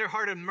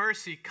 Tender-hearted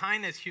mercy,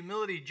 kindness,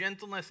 humility,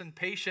 gentleness, and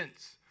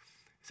patience.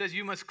 It says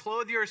you must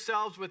clothe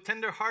yourselves with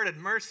tender-hearted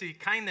mercy,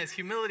 kindness,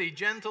 humility,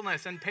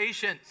 gentleness, and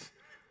patience.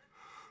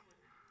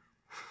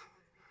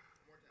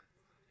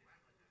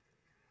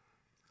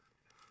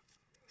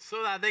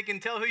 So that they can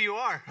tell who you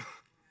are.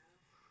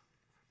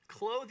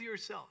 Clothe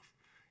yourself.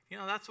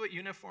 That's what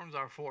uniforms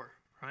are for,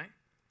 right?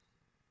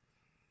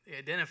 They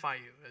identify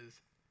you as,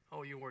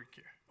 oh, you work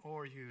here,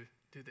 or you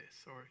do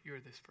this, or you're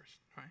this person,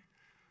 right?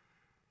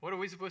 What are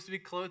we supposed to be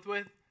clothed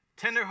with?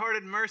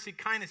 Tender-hearted mercy,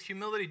 kindness,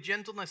 humility,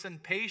 gentleness,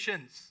 and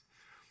patience.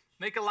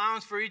 Make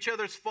allowance for each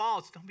other's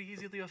faults. Don't be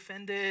easily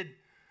offended.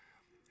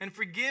 And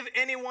forgive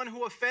anyone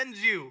who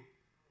offends you.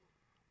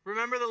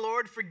 Remember, the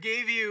Lord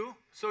forgave you,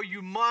 so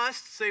you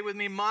must, say with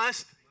me,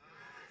 must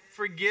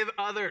forgive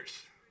others.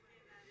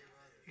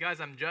 You guys,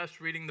 I'm just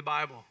reading the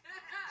Bible.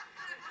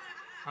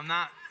 I'm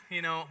not,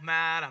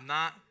 mad. I'm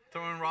not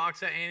throwing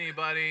rocks at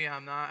anybody.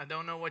 I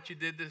don't know what you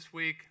did this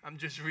week. I'm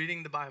just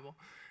reading the Bible,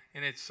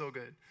 and it's so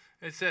good.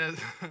 It says,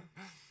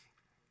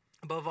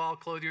 above all,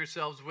 clothe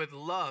yourselves with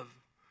love,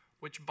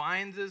 which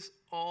binds us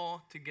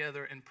all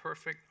together in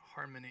perfect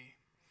harmony.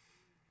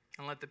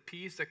 And let the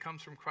peace that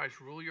comes from Christ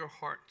rule your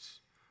hearts.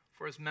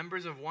 For as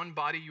members of one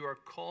body, you are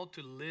called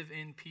to live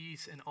in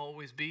peace and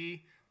always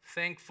be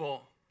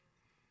thankful.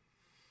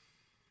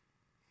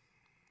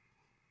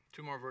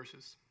 2 more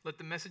verses. Let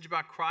the message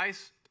about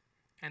Christ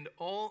and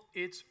all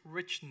its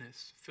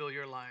richness fill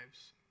your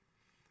lives.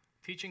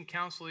 Teach and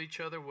counsel each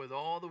other with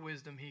all the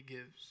wisdom he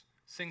gives.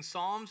 Sing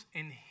psalms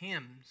and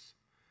hymns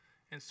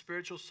and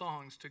spiritual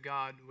songs to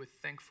God with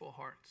thankful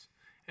hearts.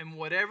 And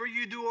whatever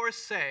you do or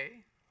say,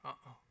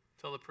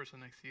 tell the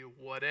person next to you,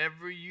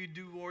 whatever you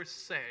do or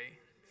say,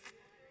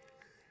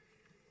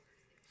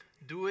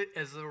 do it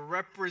as a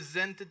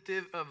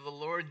representative of the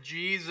Lord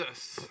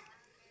Jesus.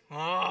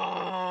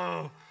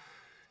 Oh,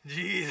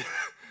 Jeez,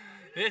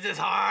 this is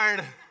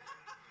hard.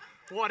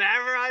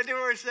 Whatever I do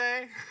or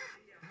say.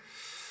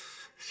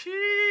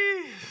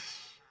 Jeez.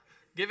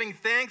 Giving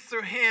thanks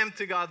through him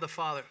to God the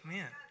Father.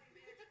 Man.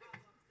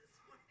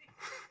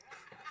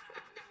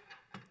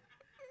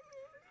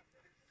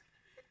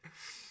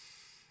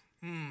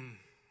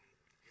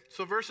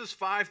 So verses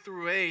 5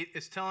 through 8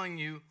 is telling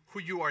you who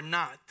you are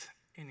not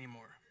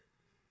anymore.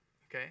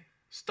 Okay?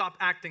 Stop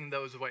acting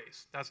those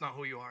ways. That's not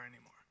who you are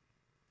anymore.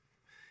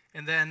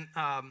 And then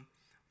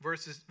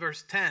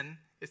verse 10,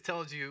 it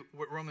tells you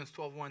what Romans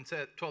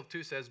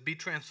 12:2 says, be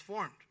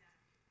transformed.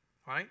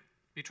 Right?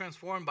 Be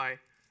transformed by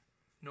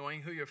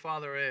knowing who your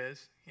Father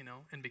is,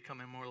 and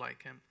becoming more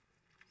like him.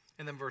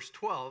 And then verse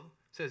 12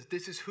 says,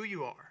 this is who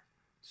you are.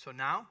 So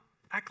now,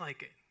 act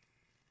like it.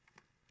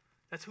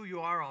 That's who you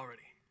are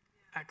already.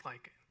 Act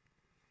like it.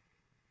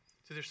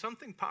 So there's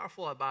something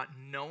powerful about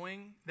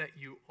knowing that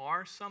you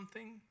are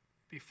something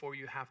before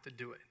you have to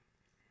do it.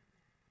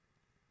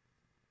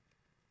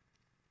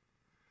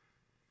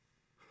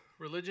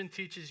 Religion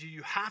teaches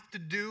you have to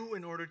do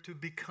in order to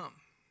become.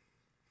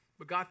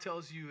 But God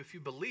tells you, if you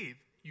believe,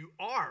 you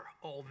are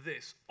all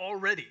this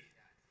already.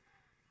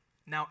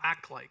 Now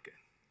act like it.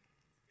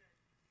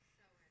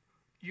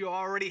 You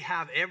already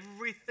have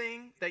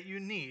everything that you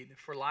need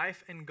for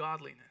life and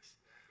godliness,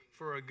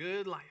 for a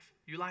good life.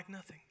 You lack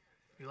nothing.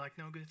 You lack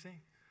no good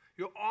thing.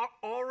 You're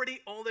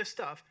already all this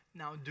stuff.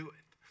 Now do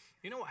it.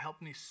 You know what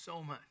helped me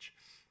so much?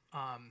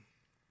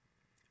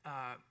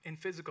 In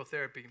physical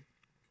therapy,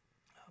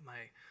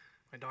 my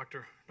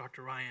doctor,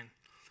 Dr. Ryan,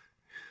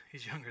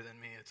 he's younger than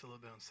me. It's a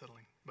little bit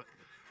unsettling, but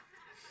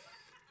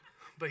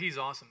he's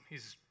awesome.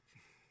 He's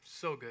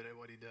so good at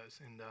what he does.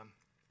 And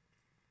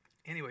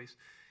anyways,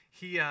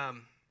 he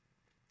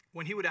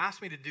when he would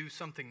ask me to do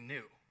something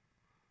new,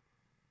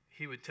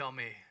 he would tell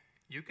me,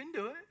 "You can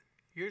do it.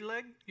 Your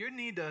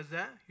knee does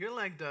that. Your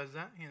leg does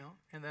that.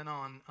 And then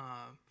on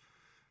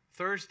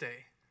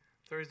Thursday,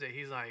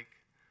 he's like,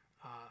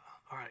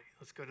 "All right,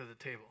 let's go to the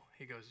table."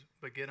 He goes,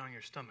 "But get on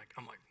your stomach."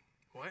 I'm like,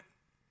 "What?"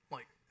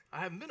 Like, I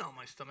haven't been on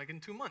my stomach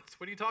in 2 months.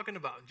 What are you talking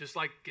about? Just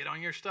like, get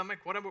on your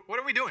stomach? What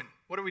are we doing?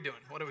 What are we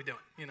doing? What are we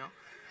doing?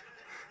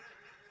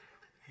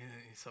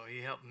 So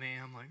he helped me.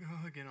 I'm like,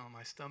 oh, get on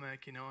my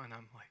stomach, and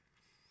I'm like,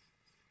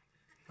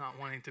 not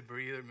wanting to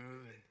breathe or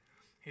move. And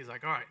he's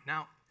like, all right,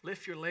 now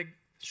lift your leg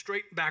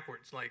straight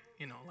backwards, like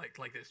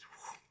this.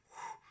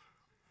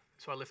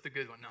 So I lift the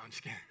good one. No, I'm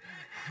just kidding.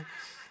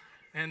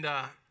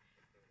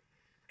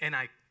 and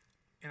I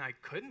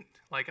couldn't.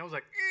 Like, I was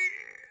like,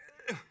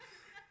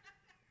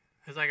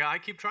 he's like, I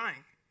keep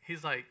trying.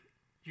 He's like,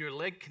 your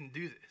leg can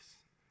do this.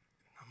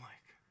 And I'm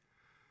like,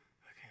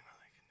 okay, my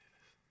leg can do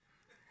this.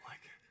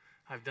 Like,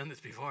 I've done this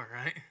before,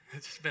 right?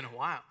 It's just been a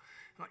while.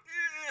 I'm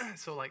like,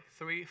 so like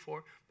 3,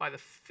 4. By the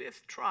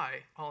 5th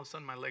try, all of a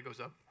sudden my leg goes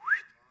up.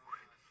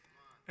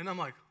 And I'm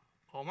like,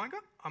 oh my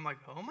God. I'm like,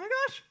 oh my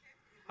gosh.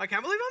 I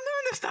can't believe I'm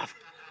doing this stuff.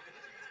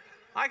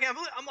 I can't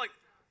believe. I'm like,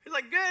 he's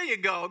like, there you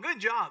go. Good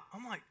job.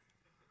 I'm like,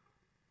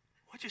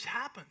 what just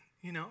happened?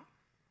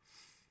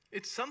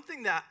 It's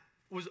something that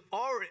was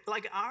already,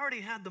 like, I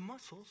already had the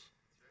muscles.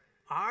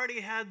 I already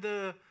had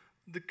the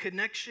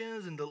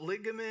connections and the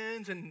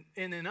ligaments and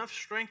enough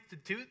strength to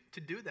do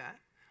that.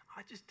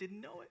 I just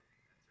didn't know it.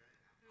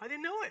 I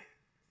didn't know it.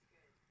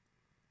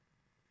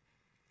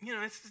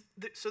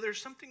 So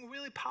there's something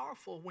really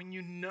powerful when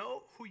you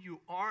know who you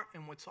are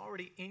and what's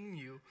already in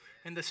you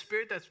and the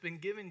spirit that's been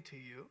given to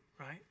you,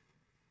 right?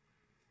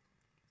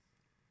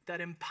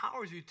 That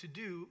empowers you to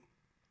do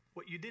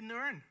what you didn't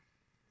earn.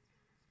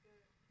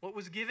 What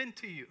was given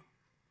to you.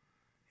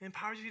 It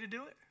empowers you to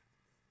do it.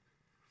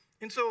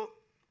 And so,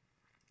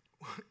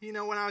 when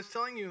I was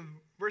telling you,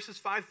 verses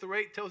 5 through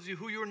 8 tells you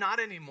who you're not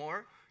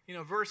anymore.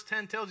 Verse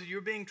 10 tells you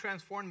you're being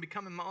transformed and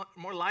becoming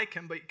more like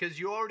him, but because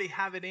you already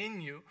have it in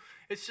you.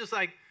 It's just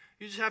like,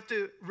 you just have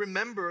to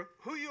remember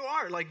who you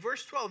are. Like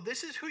verse 12,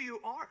 this is who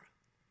you are.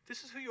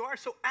 This is who you are,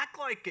 so act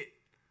like it.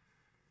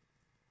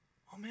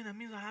 Oh man, that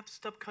means I have to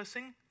stop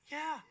cussing?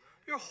 Yeah,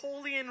 you're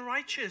holy and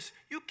righteous.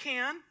 You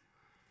can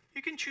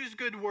choose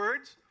good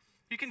words.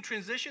 You can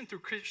transition through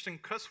Christian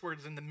cuss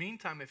words in the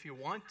meantime if you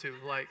want to,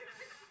 like,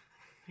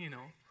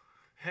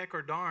 heck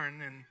or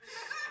darn.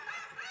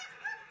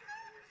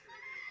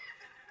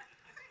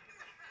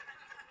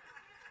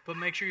 But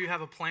make sure you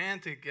have a plan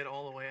to get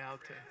all the way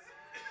out to.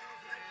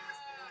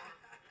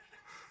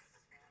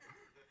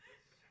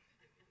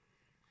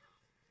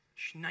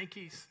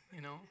 Schnikes,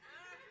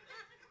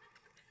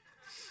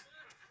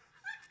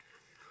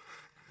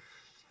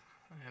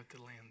 I have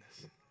to land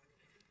this.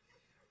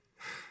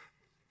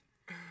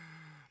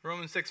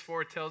 Romans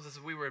 6:4 tells us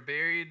we were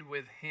buried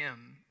with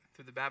him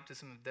through the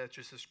baptism of death,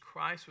 just as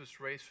Christ was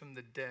raised from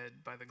the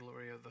dead by the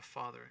glory of the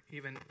Father.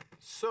 Even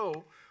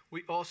so,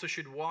 we also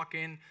should walk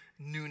in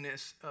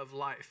newness of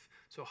life.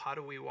 So how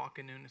do we walk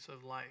in newness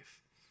of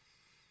life?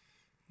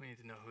 We need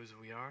to know who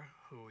we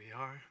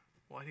are,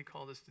 what he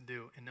called us to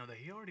do, and know that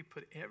he already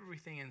put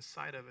everything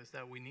inside of us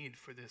that we need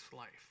for this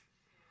life.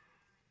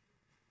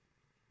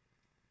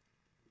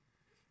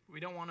 We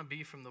don't want to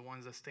be from the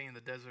ones that stay in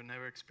the desert and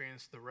never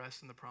experience the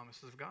rest and the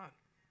promises of God.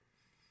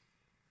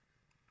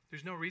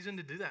 There's no reason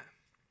to do that.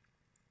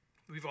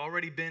 We've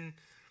already been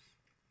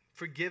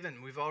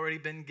forgiven. We've already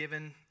been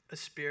given a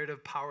spirit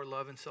of power,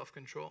 love, and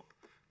self-control.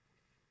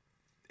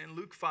 In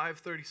Luke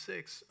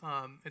 5:36,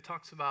 it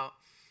talks about,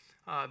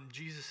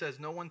 Jesus says,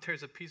 no one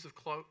tears a piece of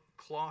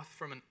cloth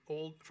from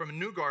a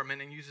new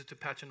garment and uses it to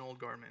patch an old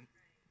garment.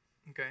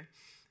 Okay?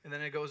 And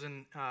then it goes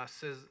and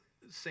says,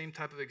 same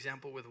type of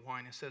example with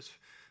wine. It says,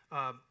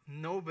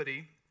 no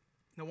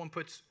one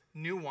puts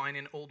new wine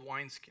in old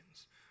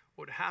wineskins.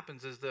 What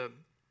happens is the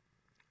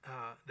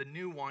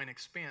new wine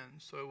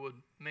expands, so it would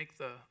make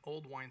the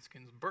old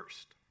wineskins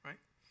burst, right?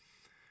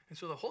 And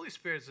so the Holy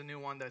Spirit is the new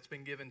one that's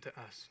been given to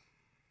us.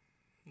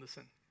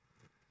 Listen,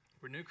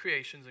 we're new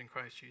creations in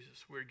Christ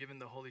Jesus. We're given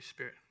the Holy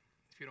Spirit.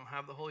 If you don't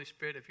have the Holy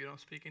Spirit, if you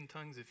don't speak in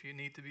tongues, if you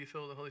need to be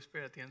filled with the Holy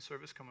Spirit, at the end of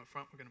service, come up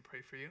front. We're going to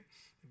pray for you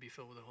to be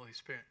filled with the Holy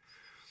Spirit.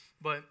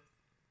 But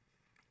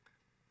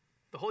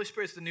the Holy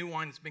Spirit is the new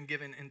wine that's been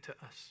given into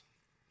us.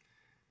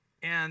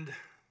 And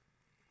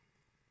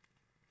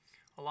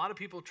a lot of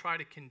people try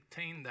to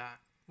contain that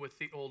with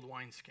the old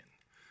wineskin.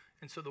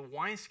 And so the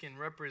wineskin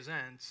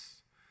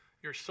represents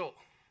your soul,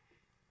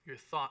 your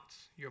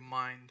thoughts, your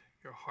mind,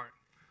 your heart,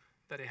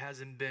 that it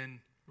hasn't been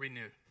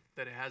renewed,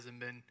 that it hasn't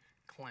been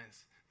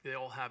cleansed. The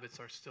old habits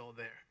are still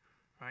there,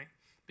 right?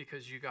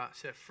 Because you got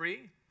set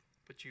free,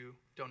 but you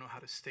don't know how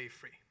to stay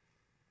free.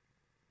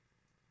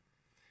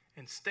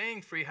 And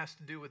staying free has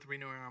to do with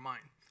renewing our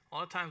mind. A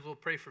lot of times we'll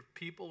pray for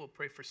people, we'll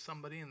pray for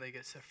somebody, and they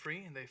get set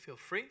free, and they feel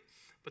free.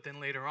 But then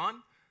later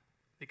on,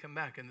 they come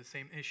back in the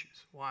same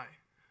issues. Why?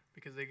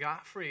 Because they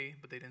got free,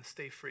 but they didn't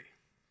stay free.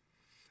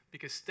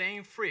 Because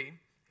staying free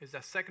is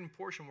that second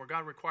portion where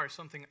God requires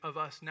something of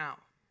us now.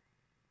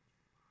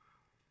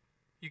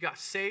 You got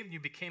saved, you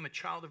became a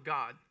child of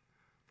God,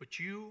 but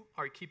you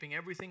are keeping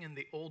everything in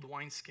the old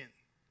wineskin.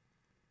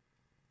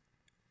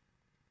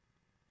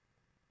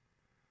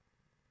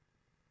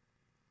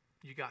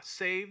 You got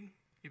saved,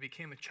 you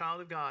became a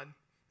child of God,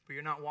 but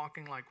you're not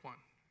walking like one.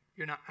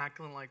 You're not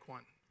acting like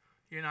one.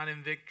 You're not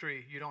in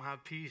victory. You don't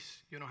have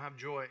peace. You don't have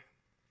joy.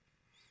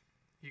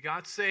 You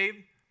got saved,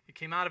 you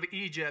came out of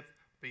Egypt,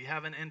 but you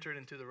haven't entered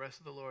into the rest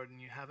of the Lord, and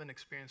you haven't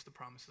experienced the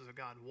promises of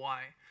God.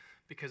 Why?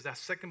 Because that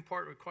second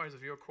part requires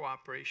of your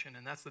cooperation,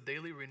 and that's the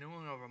daily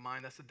renewing of our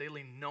mind. That's the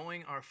daily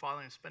knowing our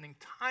Father and spending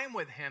time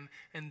with Him,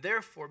 and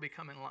therefore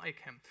becoming like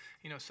Him.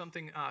 You know,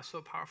 something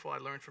so powerful I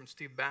learned from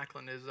Steve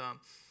Backlund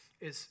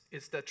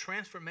is that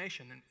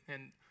transformation,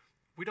 and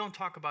we don't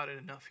talk about it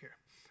enough here,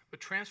 but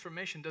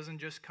transformation doesn't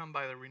just come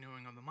by the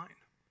renewing of the mind.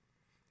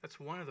 That's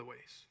one of the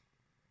ways.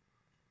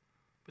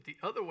 But the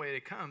other way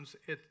it comes,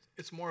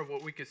 it's more of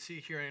what we could see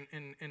here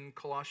in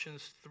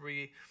Colossians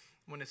 3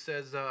 when it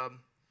says,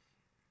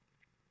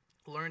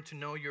 learn to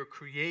know your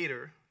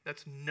Creator.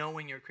 That's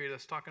knowing your Creator.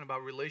 That's talking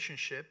about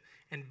relationship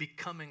and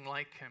becoming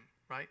like Him,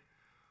 right?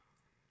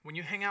 When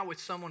you hang out with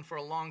someone for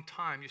a long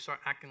time, you start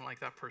acting like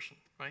that person,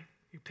 right?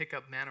 You pick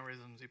up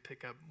mannerisms, you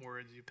pick up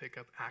words, you pick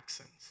up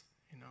accents,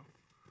 you know?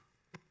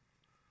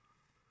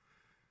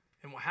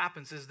 And what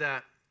happens is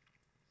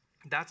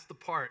that's the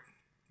part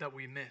that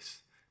we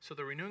miss. So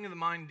the renewing of the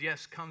mind,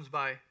 yes,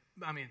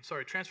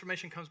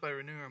 transformation comes by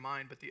renewing our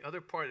mind, but the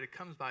other part it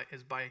comes by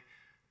is by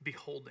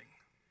beholding.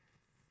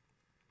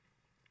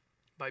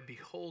 By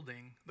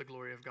beholding the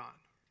glory of God.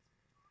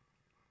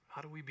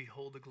 How do we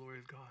behold the glory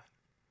of God?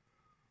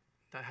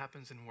 That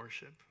happens in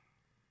worship.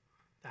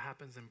 That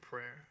happens in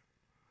prayer.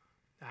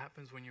 That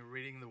happens when you're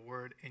reading the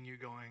Word and you're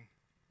going,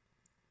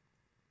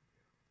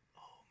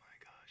 oh my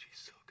gosh, He's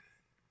so good.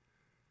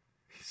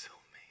 He's so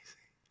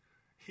amazing.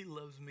 He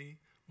loves me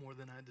more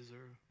than I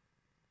deserve.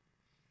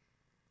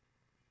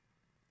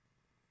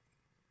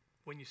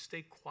 When you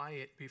stay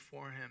quiet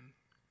before Him,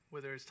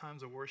 whether it's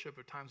times of worship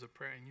or times of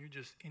prayer, and you're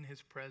just in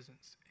His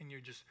presence, and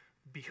you're just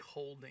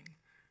beholding,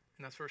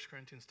 and that's 1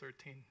 Corinthians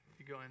 13. If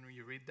you go and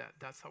you read that,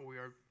 that's how we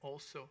are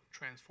also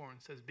transformed.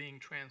 It says being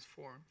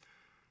transformed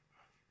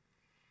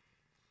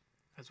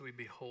as we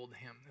behold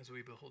Him, as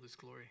we behold His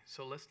glory.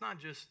 So let's not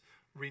just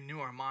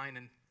renew our mind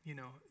and,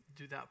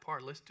 do that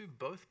part. Let's do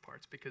both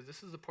parts, because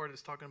this is the part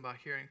it's talking about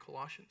here in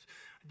Colossians.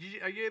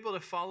 Are you able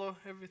to follow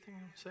everything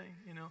I'm saying?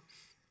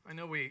 I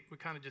know we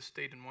kind of just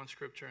stayed in one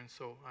scripture, and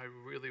so I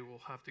really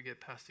will have to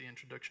get past the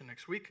introduction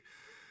next week.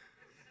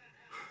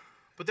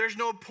 But there's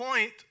no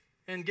point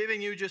in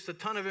giving you just a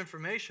ton of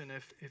information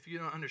if you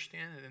don't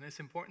understand it. And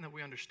it's important that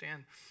we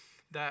understand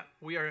that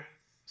we are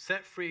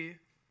set free,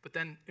 but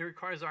then it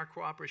requires our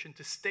cooperation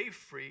to stay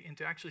free and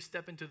to actually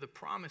step into the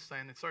promised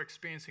land and start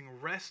experiencing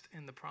rest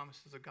in the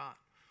promises of God.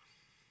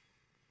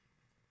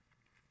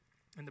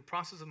 In the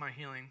process of my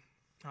healing,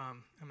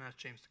 I'm going to ask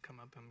James to come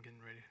up. I'm getting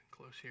ready to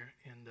close here.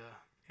 And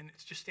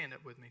it's just stand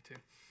up with me too.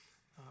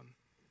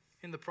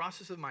 In the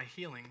process of my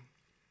healing,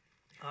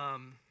 I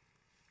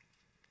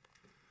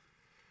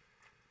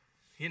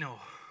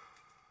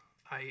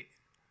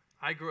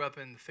grew up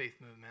in the faith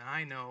movement.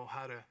 I know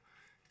how to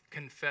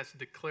confess,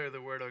 declare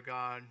the word of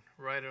God,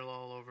 write it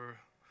all over,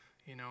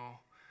 and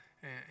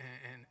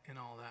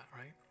all that,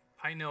 right?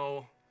 I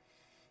know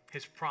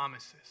his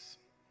promises.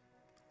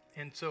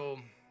 And so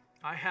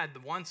I had the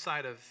one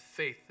side of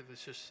faith that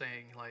was just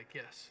saying, like,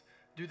 yes,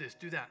 do this,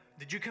 do that.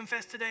 Did you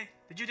confess today?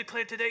 Did you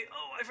declare today?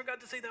 Oh, I forgot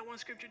to say that one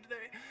scripture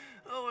today.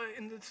 Oh,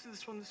 and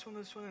this one.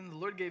 And the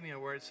Lord gave me a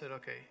word, said,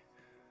 okay,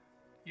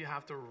 you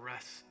have to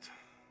rest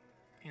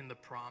in the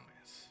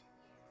promise.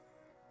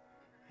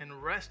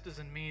 And rest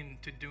doesn't mean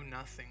to do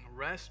nothing.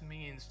 Rest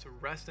means to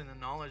rest in the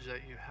knowledge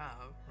that you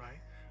have, right,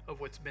 of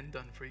what's been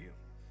done for you.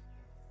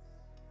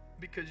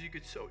 Because you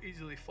could so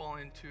easily fall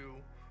into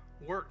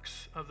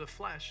works of the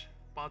flesh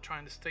while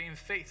trying to stay in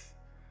faith.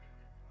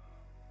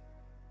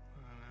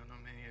 I know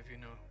many of you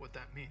know what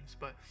that means,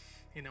 but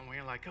when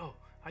you're like, oh,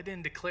 I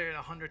didn't declare it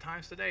 100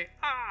 times today.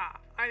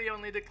 I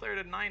only declared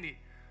it 90.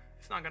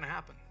 It's not going to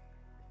happen.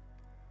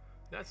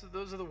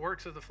 Those are the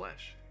works of the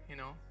flesh,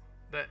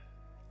 that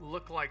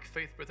look like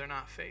faith, but they're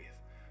not faith.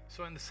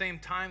 So in the same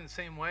time, the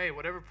same way,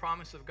 whatever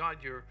promise of God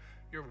you're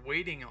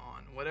waiting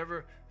on,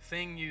 whatever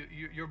thing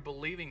you're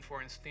believing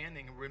for and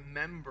standing,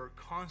 remember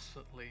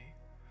constantly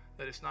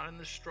that it's not in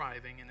the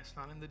striving and it's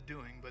not in the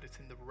doing, but it's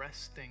in the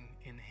resting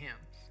in him.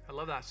 I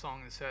love that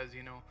song that says,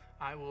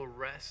 I will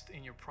rest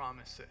in your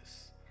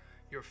promises.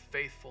 Your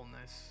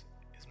faithfulness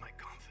is my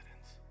confidence.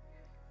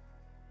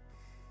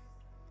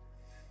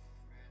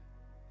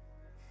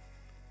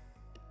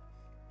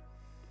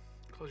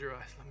 Close your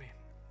eyes.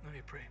 Let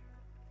me pray.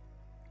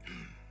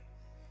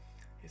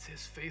 It's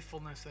his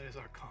faithfulness that is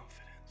our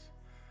confidence.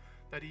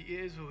 That he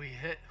is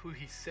who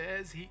he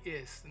says he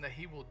is, and that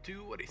he will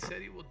do what he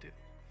said he will do.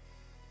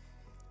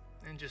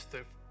 And just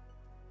a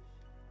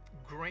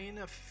grain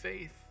of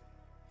faith,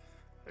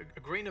 a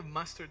grain of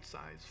mustard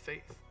size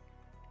faith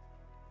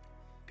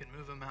can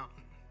move a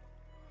mountain.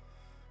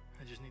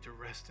 I just need to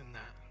rest in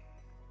that.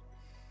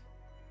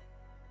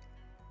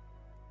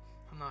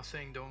 I'm not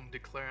saying don't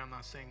declare. I'm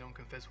not saying don't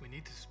confess. We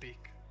need to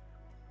speak.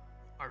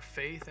 Our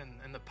faith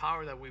and the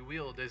power that we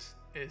wield is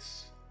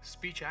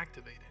speech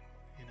activated,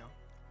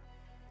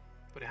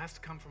 But it has to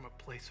come from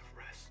a place of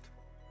rest.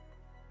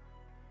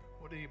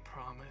 What did he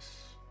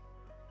promise?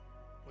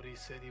 What he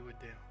said he would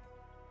do?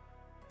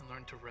 And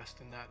learn to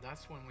rest in that.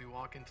 That's when we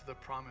walk into the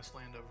promised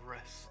land of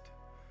rest.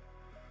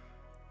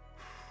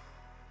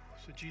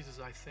 So Jesus,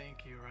 I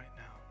thank you right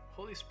now.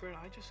 Holy Spirit,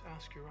 I just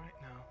ask you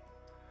right now,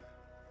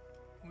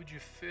 would you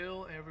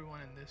fill everyone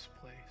in this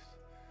place?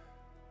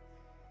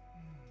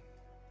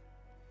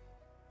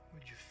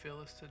 Would you fill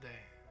us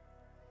today?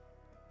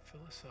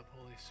 Fill us up,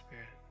 Holy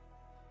Spirit.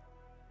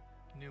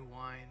 New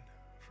wine,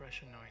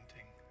 fresh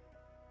anointing.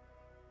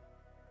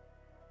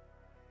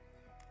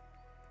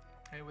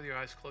 Hey, with your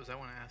eyes closed, I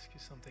want to ask you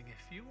something.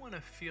 If you want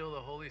to feel the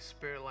Holy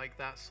Spirit like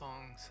that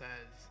song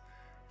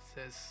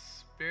says,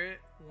 Spirit,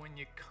 when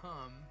you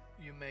come,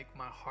 you make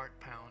my heart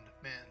pound.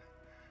 Man,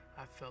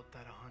 I've felt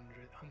that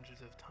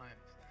hundreds of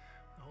times.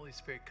 The Holy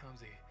Spirit comes,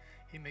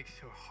 he makes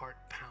your heart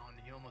pound.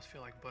 You almost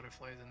feel like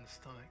butterflies in the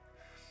stomach.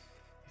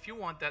 If you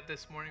want that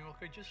this morning,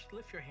 okay, just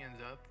lift your hands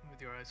up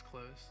with your eyes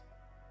closed.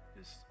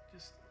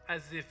 Just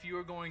as if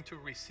you're going to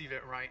receive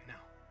it right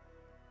now.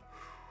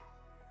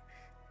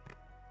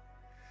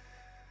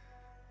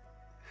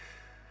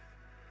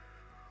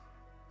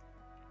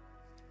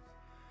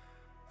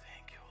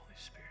 Thank you, Holy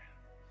Spirit.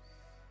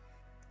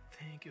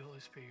 Thank you, Holy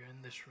Spirit. You're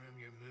in this room,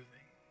 you're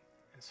moving.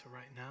 And so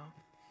right now,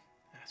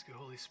 I ask you,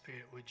 Holy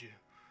Spirit, would you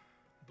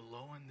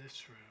blow in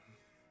this room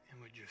and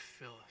would you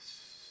fill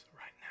us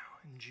right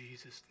now in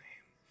Jesus' name?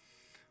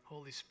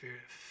 Holy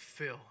Spirit,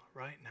 fill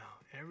right now.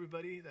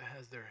 Everybody that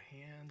has their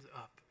hands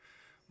up,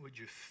 would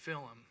you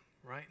fill them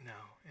right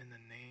now in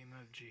the name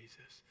of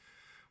Jesus?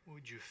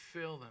 Would you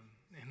fill them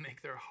and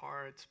make their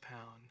hearts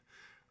pound?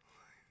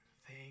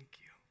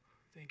 Thank you.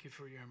 Thank you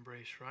for your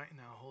embrace right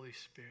now, Holy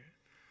Spirit.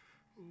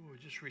 Ooh,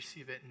 just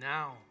receive it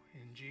now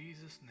in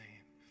Jesus'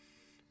 name.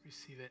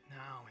 Receive it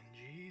now in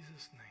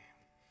Jesus' name.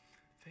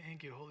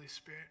 Thank you, Holy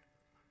Spirit.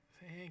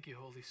 Thank you,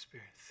 Holy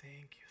Spirit.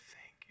 Thank you,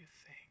 thank you,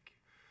 thank you.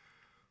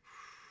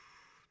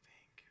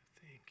 Thank you,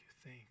 thank you,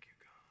 thank you,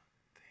 God.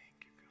 Thank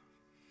you, God.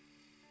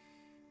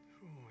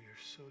 Oh,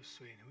 you're so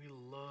sweet. We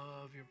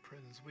love your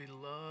presence. We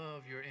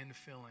love your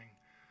infilling.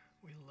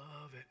 We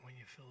love it when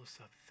you fill us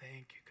up.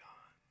 Thank you,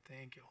 God.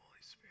 Thank you,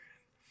 Holy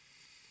Spirit.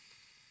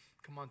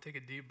 Come on, take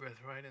a deep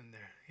breath right in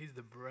there. He's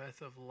the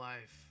breath of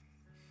life.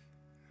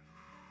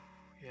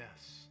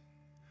 Yes.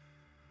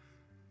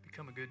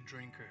 Become a good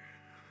drinker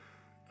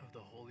of the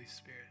Holy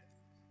Spirit,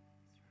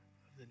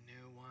 of the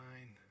new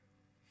wine.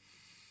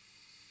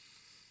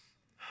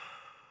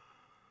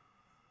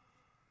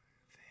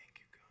 Thank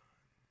you, God.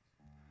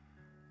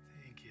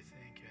 Thank you,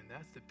 thank you. And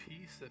that's the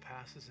peace that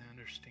passes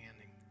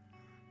understanding.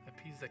 A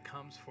peace that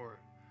comes for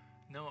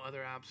no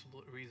other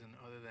absolute reason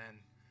other than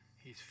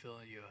he's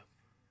filling you up.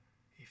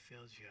 He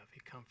fills you up. He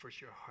comforts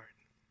your heart.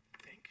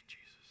 Thank you, Jesus.